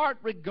lose heart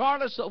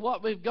regardless of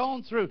what we've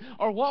gone through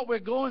or what we're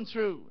going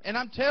through. And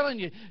I'm telling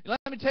you, let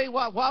me tell you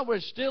what, while we're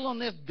still on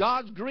this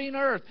God's green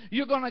earth,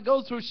 you're going to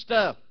go through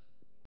stuff.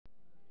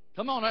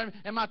 Come on,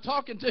 am I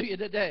talking to you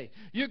today?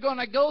 You're going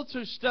to go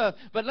through stuff,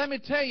 but let me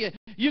tell you,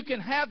 you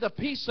can have the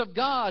peace of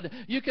God.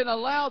 You can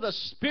allow the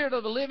Spirit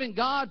of the living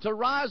God to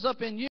rise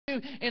up in you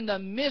in the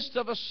midst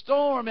of a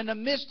storm, in the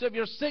midst of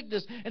your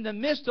sickness, in the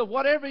midst of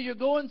whatever you're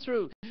going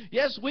through.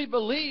 Yes, we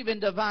believe in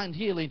divine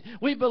healing.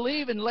 We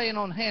believe in laying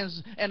on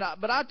hands.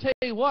 But I tell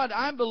you what,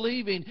 I'm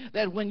believing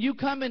that when you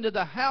come into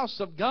the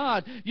house of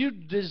God, you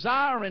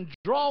desire and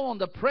draw on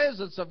the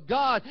presence of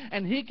God,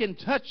 and He can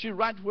touch you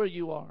right where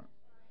you are.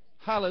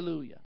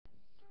 Hallelujah.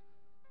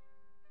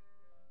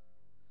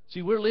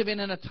 See, we're living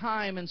in a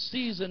time and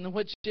season in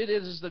which it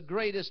is the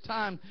greatest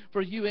time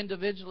for you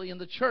individually in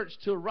the church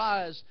to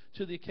rise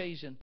to the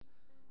occasion.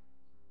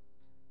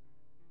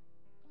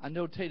 I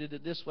notated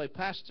it this way,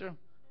 Pastor.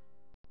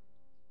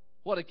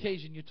 What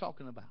occasion you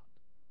talking about?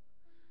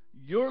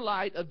 Your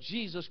light of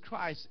Jesus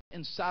Christ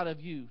inside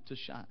of you to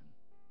shine.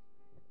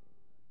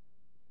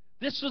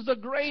 This is the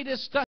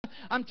greatest time.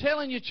 I'm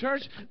telling you,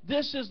 church,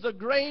 this is the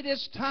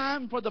greatest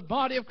time for the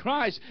body of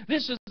Christ.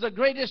 This is the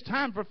greatest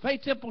time for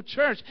Faith Temple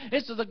Church.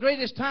 This is the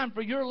greatest time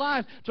for your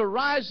life to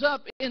rise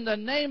up in the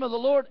name of the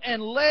Lord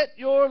and let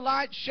your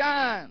light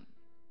shine.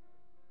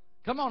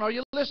 Come on, are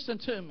you listening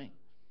to me?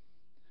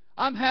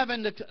 I'm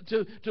having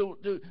to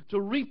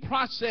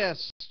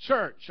reprocess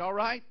church, all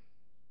right?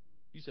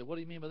 You say, what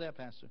do you mean by that,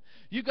 Pastor?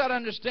 You got to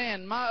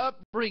understand my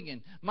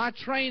upbringing, my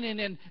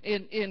training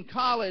in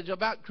college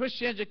about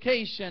Christian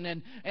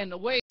education and the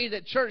way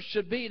that church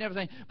should be and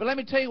everything. But let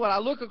me tell you what, I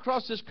look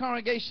across this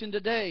congregation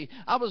today.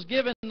 I was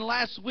given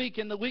last week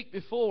and the week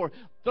before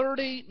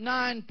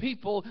 39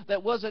 people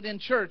that wasn't in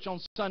church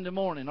on Sunday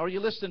morning. Are you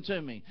listening to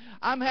me?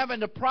 I'm having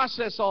to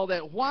process all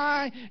that.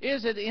 Why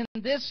is it in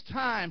this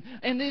time,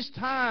 in these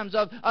times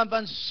of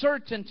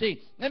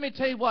uncertainty? Let me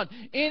tell you what,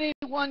 any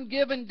one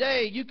given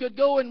day, you could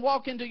go and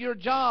walk into your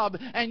job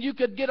and you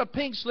could get a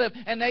pink slip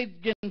and they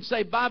can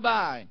say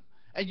bye-bye.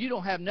 And you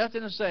don't have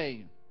nothing to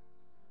say.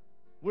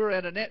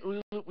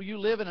 You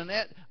live in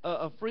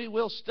a free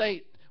will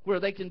state where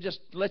they can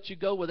just let you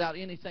go without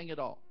anything at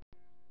all.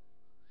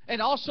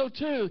 And also,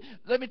 too,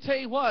 let me tell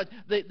you what,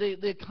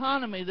 the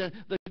economy, the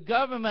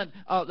government,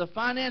 the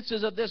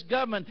finances of this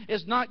government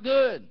is not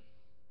good.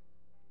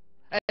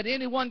 At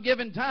any one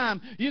given time,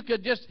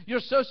 your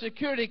Social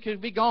Security could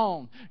be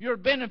gone. Your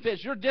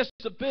benefits, your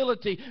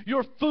disability,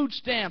 your food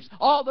stamps,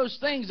 all those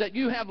things that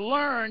you have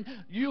learned,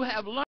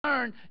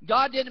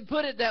 God didn't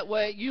put it that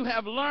way. You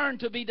have learned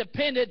to be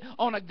dependent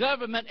on a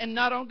government and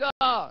not on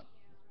God.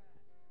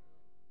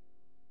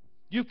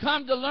 You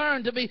come to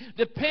learn to be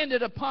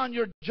dependent upon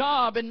your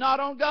job and not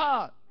on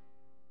God.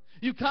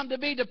 You come to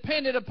be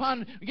dependent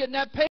upon getting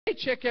that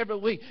paycheck every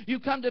week.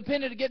 You come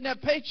dependent on getting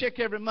that paycheck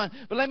every month.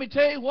 But let me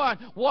tell you what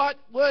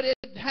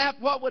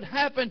would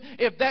happen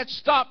if that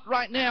stopped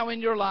right now in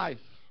your life?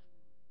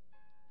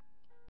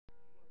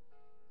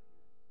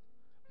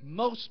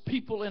 Most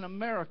people in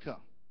America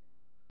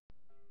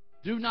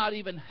do not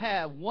even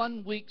have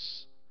 1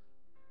 week's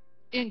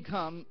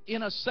income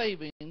in a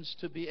savings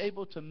to be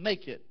able to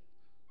make it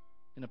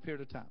in a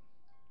period of time.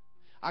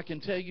 I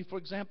can tell you, for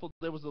example,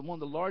 there was one of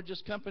the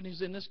largest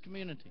companies in this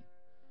community,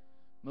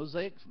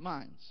 Mosaic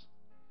Mines.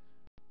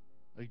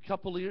 A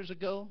couple of years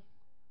ago,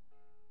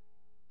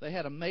 they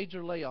had a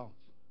major layoff.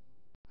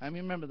 How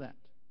many remember that?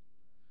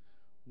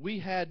 We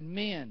had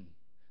men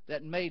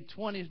that made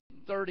 $20,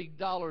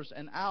 $30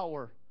 an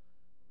hour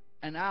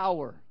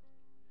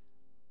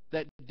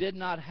that did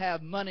not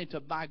have money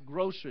to buy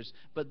groceries.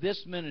 But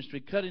this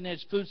ministry, Cutting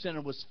Edge Food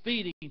Center, was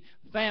feeding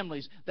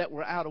families that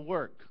were out of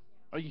work.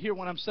 Are you hearing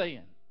what I'm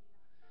saying?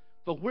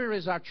 But where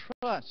is our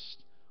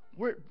trust?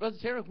 Brother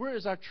Terry, where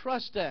is our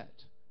trust at?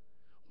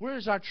 Where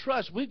is our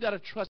trust? We've got to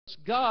trust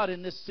God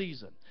in this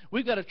season.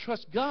 We've got to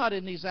trust God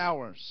in these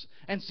hours.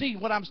 And see,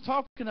 what I'm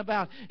talking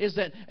about is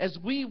that as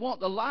we want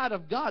the light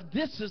of God,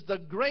 this is the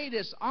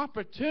greatest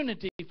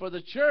opportunity for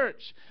the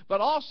church.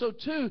 But also,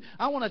 too,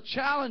 I want to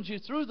challenge you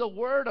through the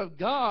Word of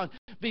God.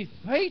 Be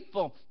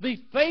faithful.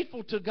 Be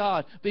faithful to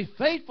God. Be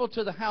faithful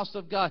to the house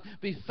of God.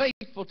 Be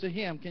faithful to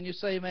Him. Can you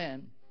say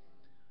amen?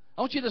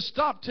 I want you to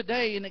stop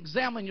today and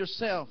examine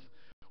yourself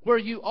where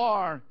you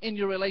are in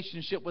your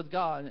relationship with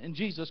God and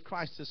Jesus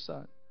Christ, His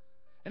Son.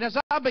 And as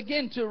I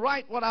begin to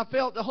write what I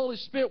felt the Holy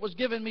Spirit was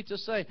giving me to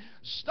say,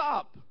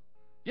 stop.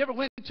 You ever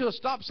went to a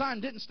stop sign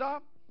and didn't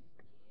stop?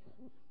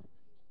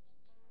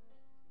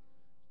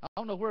 I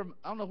don't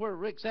know where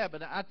Rick's at,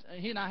 but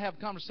he and I have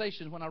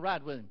conversations when I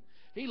ride with him.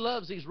 He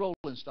loves these rolling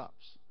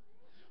stops.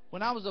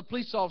 When I was a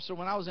police officer,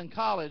 when I was in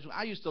college,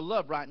 I used to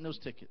love writing those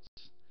tickets.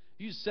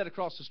 You just sit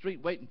across the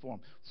street waiting for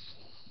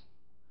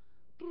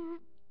them.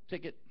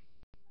 Ticket.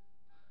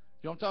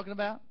 You know what I'm talking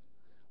about?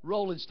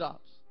 Rolling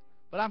stops.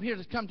 But I'm here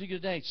to come to you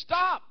today.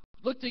 Stop!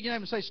 Look to your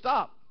neighbor and say,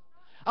 stop.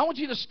 I want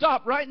you to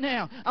stop right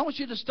now. I want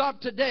you to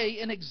stop today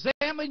and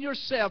examine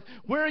yourself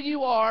where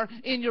you are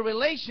in your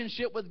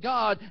relationship with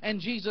God and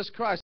Jesus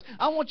Christ.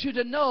 I want you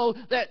to know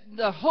that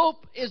the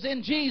hope is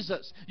in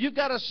Jesus. You've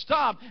got to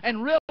stop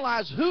and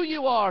realize who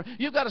you are.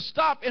 You've got to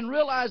stop and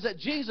realize that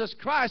Jesus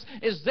Christ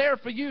is there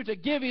for you to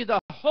give you the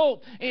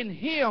hope in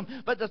Him.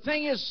 But the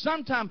thing is,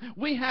 sometimes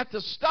we have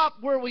to stop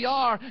where we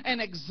are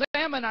and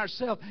examine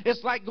ourselves.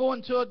 It's like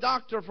going to a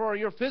doctor for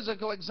your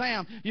physical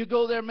exam. You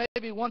go there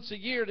maybe once a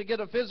year to get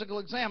a physical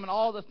exam, and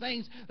all the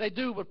things they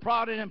do with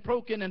prodding and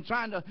poking and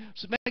trying to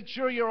make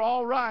sure you're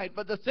all right.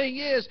 But the thing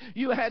is,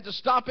 you had to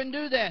stop and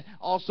do that.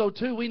 Also,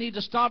 too, we need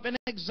to stop and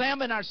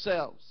examine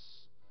ourselves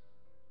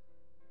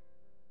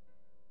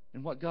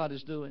and what God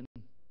is doing.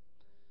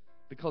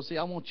 Because, see,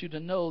 I want you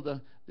to know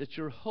that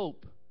your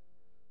hope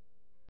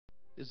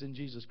is in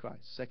Jesus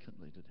Christ.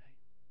 Secondly, today,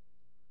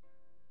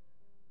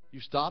 you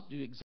stopped,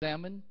 you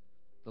examined,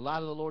 the light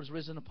of the Lord has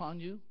risen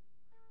upon you.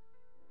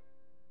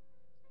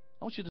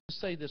 I want you to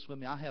say this with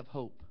me. I have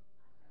hope.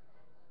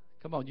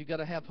 Come on, you got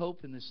to have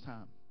hope in this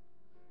time.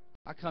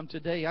 I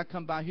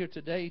come by here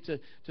today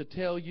to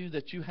tell you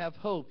that you have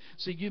hope.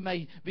 See, you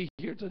may be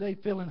here today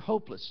feeling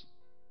hopeless,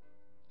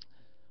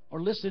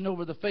 or listening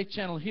over the Faith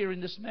Channel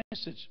hearing this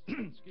message.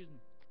 Excuse me.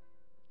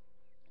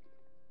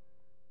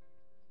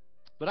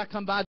 But I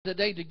come by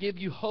today to give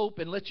you hope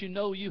and let you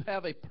know you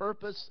have a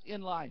purpose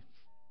in life.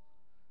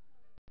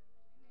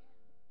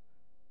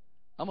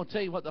 I'm going to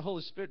tell you what the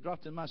Holy Spirit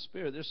dropped in my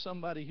spirit. There's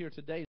somebody here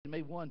today,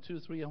 maybe 1,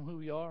 2, 3 on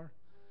who you are,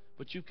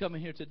 but you come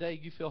in here today,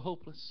 you feel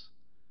hopeless.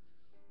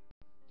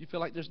 You feel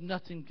like there's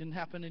nothing can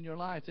happen in your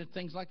life. There's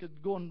things like it's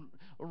going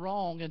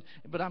wrong.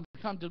 But I'm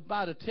come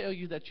by to tell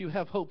you that you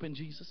have hope in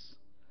Jesus.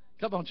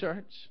 Come on,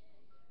 church.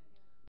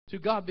 To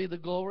God be the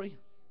glory.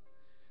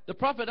 The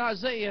prophet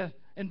Isaiah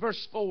in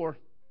verse 4,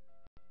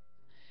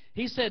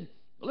 he said,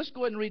 let's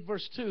go ahead and read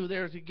verse 2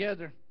 there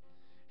together.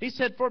 He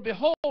said, for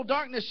behold,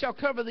 darkness shall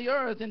cover the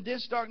earth, and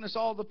dense darkness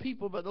all the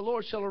people, but the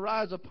Lord shall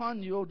arise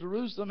upon you, O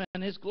Jerusalem,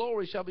 and his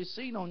glory shall be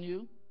seen on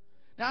you.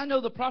 Now I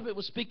know the prophet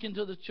was speaking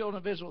to the children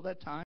of Israel at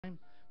that time,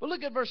 but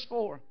look at verse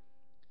 4.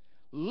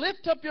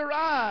 Lift up your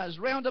eyes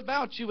round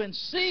about you and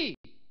see,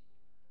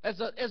 as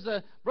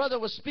the brother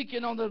was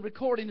speaking on the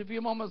recording a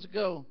few moments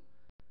ago.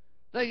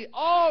 They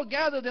all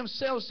gather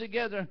themselves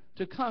together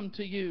to come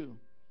to you.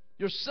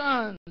 Your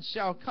sons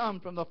shall come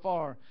from the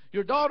far.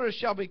 Your daughters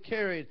shall be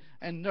carried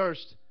and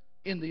nursed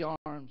in the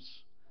arms.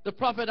 The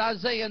prophet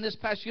Isaiah in this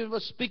passage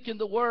was speaking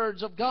the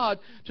words of God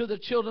to the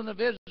children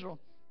of Israel.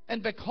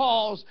 And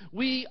because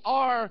we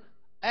are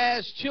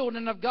as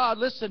children of God,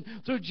 listen,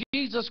 through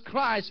Jesus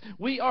Christ,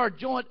 we are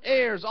joint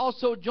heirs,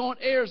 also joint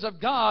heirs of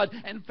God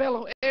and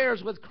fellow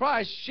heirs with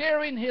Christ,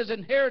 sharing his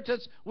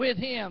inheritance with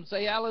him.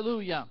 Say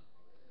hallelujah.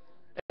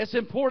 It's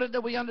important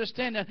that we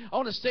understand that. I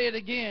want to say it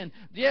again.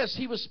 Yes,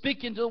 he was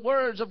speaking the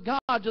words of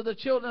God to the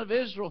children of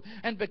Israel.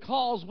 And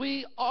because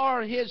we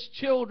are his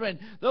children,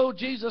 through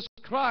Jesus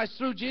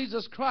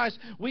Christ,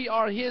 we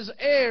are his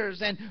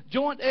heirs and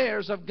joint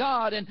heirs of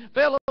God and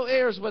fellow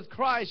heirs with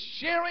Christ,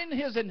 sharing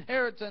his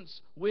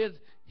inheritance with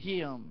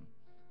him.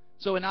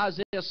 So in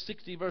Isaiah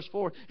 60 verse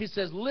 4, he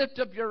says, lift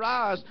up your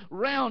eyes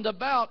round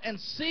about and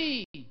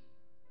see.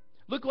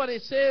 Look what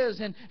it says,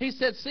 and he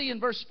said, see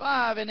in verse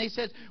 5, and he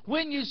says,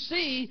 when you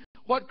see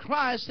what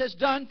Christ has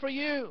done for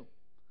you.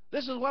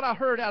 This is what I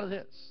heard out of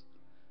this.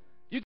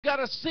 You've got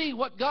to see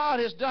what God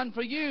has done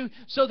for you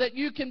so that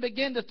you can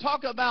begin to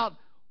talk about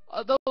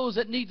those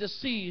that need to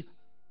see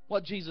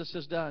what Jesus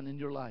has done in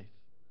your life.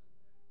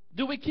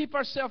 Do we keep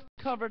ourselves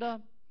covered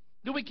up?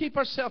 Do we keep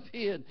ourselves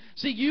hid?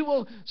 See, you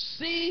will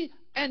see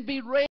and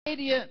be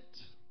radiant.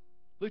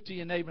 Look to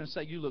your neighbor and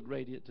say, you look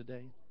radiant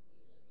today.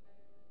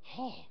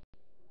 Oh.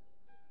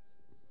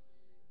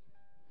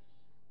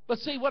 But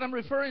see what I'm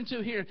referring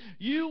to here.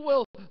 You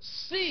will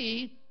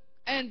see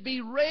and be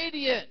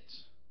radiant.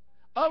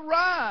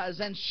 Arise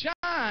and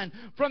shine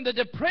from the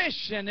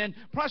depression and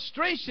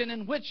prostration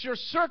in which your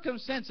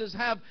circumstances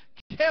have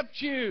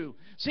kept you.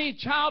 See,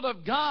 child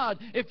of God,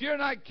 if you're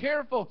not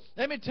careful,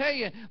 let me tell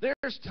you,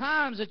 there's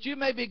times that you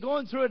may be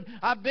going through it.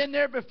 I've been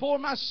there before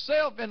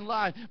myself in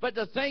life. But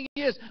the thing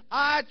is,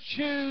 I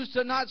choose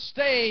to not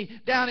stay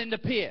down in the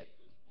pit.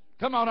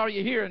 Come on, are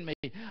you hearing me?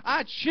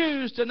 I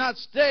choose to not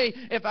stay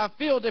if I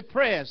feel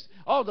depressed.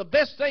 Oh, the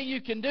best thing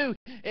you can do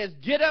is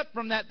get up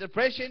from that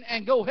depression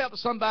and go help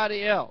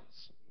somebody else.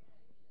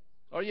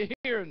 Are you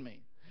hearing me?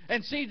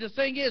 And see, the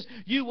thing is,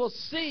 you will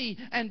see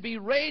and be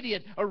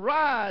radiant,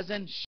 arise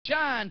and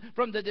shine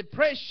from the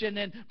depression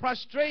and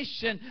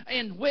prostration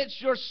in which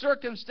your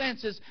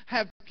circumstances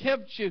have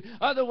kept you.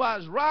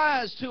 Otherwise,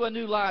 rise to a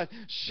new life.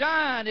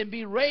 Shine and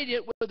be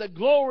radiant with the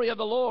glory of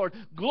the Lord,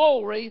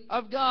 glory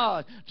of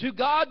God. To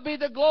God be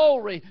the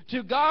glory.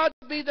 To God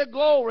be the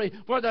glory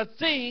for the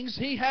things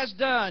he has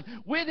done.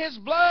 With his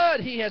blood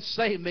he has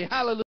saved me.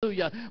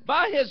 Hallelujah.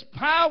 By his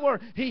power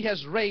he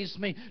has raised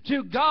me.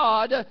 To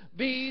God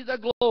be the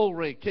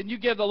glory. Can you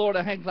give the Lord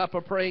a hand clap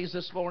of praise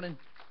this morning?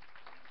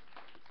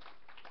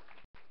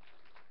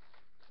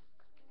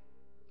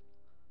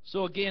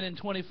 So again in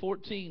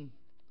 2014,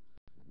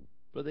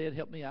 Brother Ed,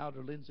 help me out,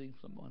 or Lindsay,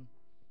 someone.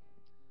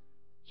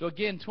 So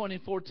again,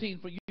 2014,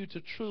 for you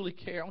to truly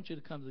care, I want you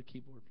to come to the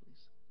keyboard, please.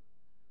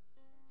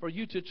 For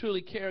you to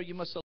truly care, you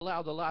must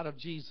allow the light of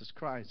Jesus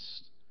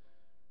Christ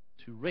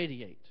to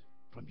radiate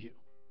from you.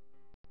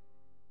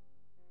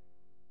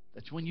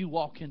 That's when you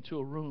walk into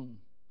a room.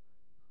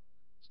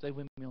 Stay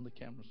with me on the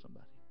camera,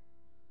 somebody.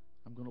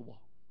 I'm going to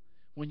walk.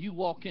 When you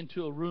walk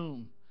into a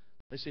room,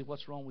 they say,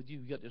 what's wrong with you?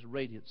 You got this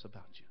radiance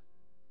about you.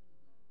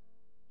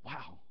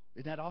 Wow.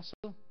 Isn't that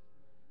awesome?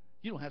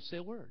 You don't have to say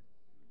a word.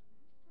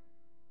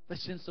 They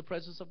sense the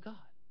presence of God.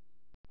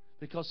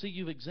 Because, see,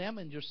 you've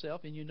examined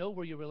yourself and you know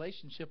where your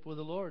relationship with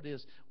the Lord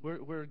is,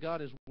 where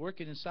God is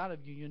working inside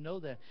of you. You know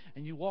that.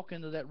 And you walk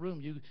into that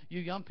room. You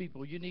young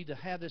people, you need to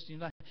have this.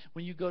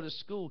 When you go to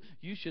school,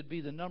 you should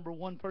be the number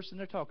one person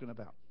they're talking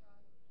about.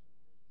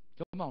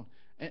 Come on.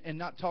 And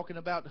not talking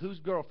about whose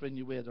girlfriend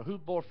you're with or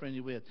whose boyfriend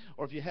you're with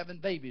or if you're having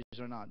babies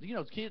or not. You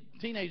know,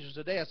 teenagers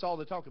today, that's all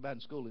they talk about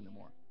in school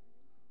anymore.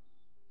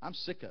 I'm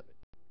sick of it.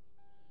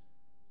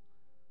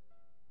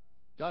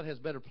 God has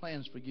better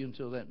plans for you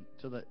until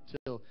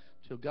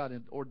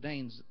God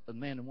ordains a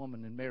man and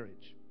woman in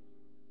marriage.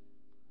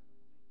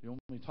 You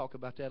want me to talk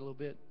about that a little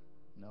bit?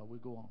 No, we'll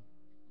go on.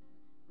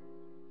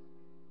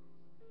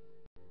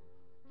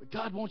 But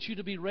God wants you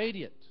to be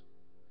radiant.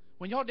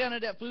 When y'all down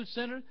at that food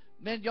center,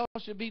 man, y'all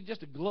should be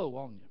just a glow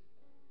on you.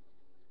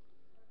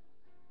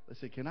 They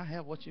say, can I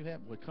have what you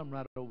have? Well, come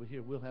right over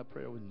here. We'll have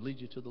prayer. We'll lead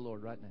you to the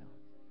Lord right now.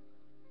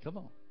 Come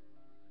on.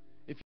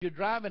 If you're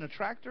driving a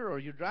tractor or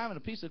you're driving a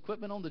piece of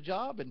equipment on the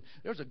job and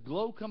there's a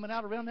glow coming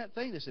out around that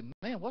thing, they say,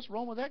 man, what's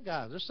wrong with that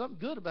guy? There's something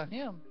good about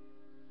him.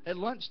 at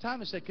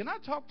lunchtime and say, can I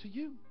talk to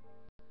you?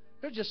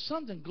 There's just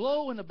something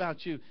glowing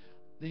about you.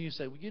 Then you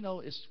say, well, you know,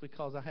 it's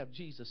because I have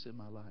Jesus in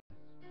my life.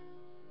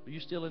 Are you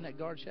still in that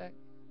guard shack?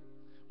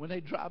 When they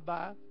drive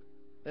by,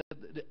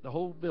 the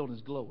whole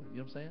building's glowing. You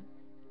know what I'm saying?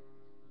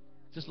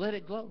 Just let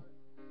it glow.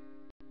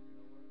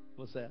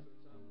 What's that?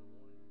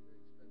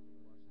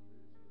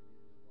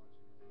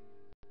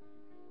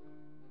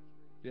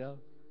 Yeah.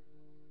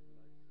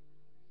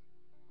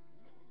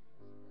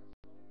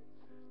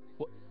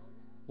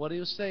 What he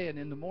was saying,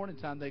 in the morning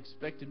time, they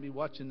expected me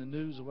watching the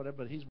news or whatever,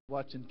 but he's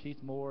watching Keith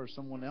Moore or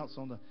someone else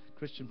on the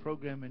Christian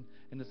program.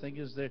 And the thing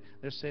is, they're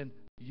saying,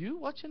 you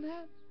watching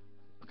that?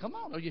 Come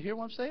on. Are you hear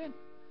what I'm saying?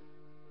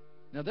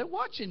 Now, they're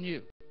watching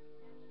you.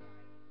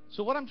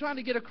 So what I'm trying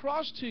to get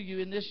across to you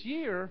in this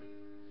year,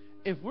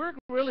 if we're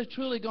really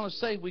truly going to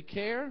say we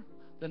care,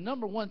 the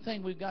number one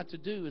thing we've got to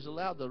do is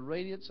allow the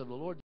radiance of the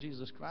Lord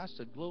Jesus Christ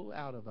to glow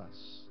out of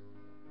us.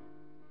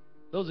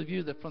 Those of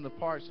you that from the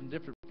parts and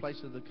different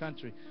places of the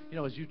country, you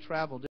know, as you travel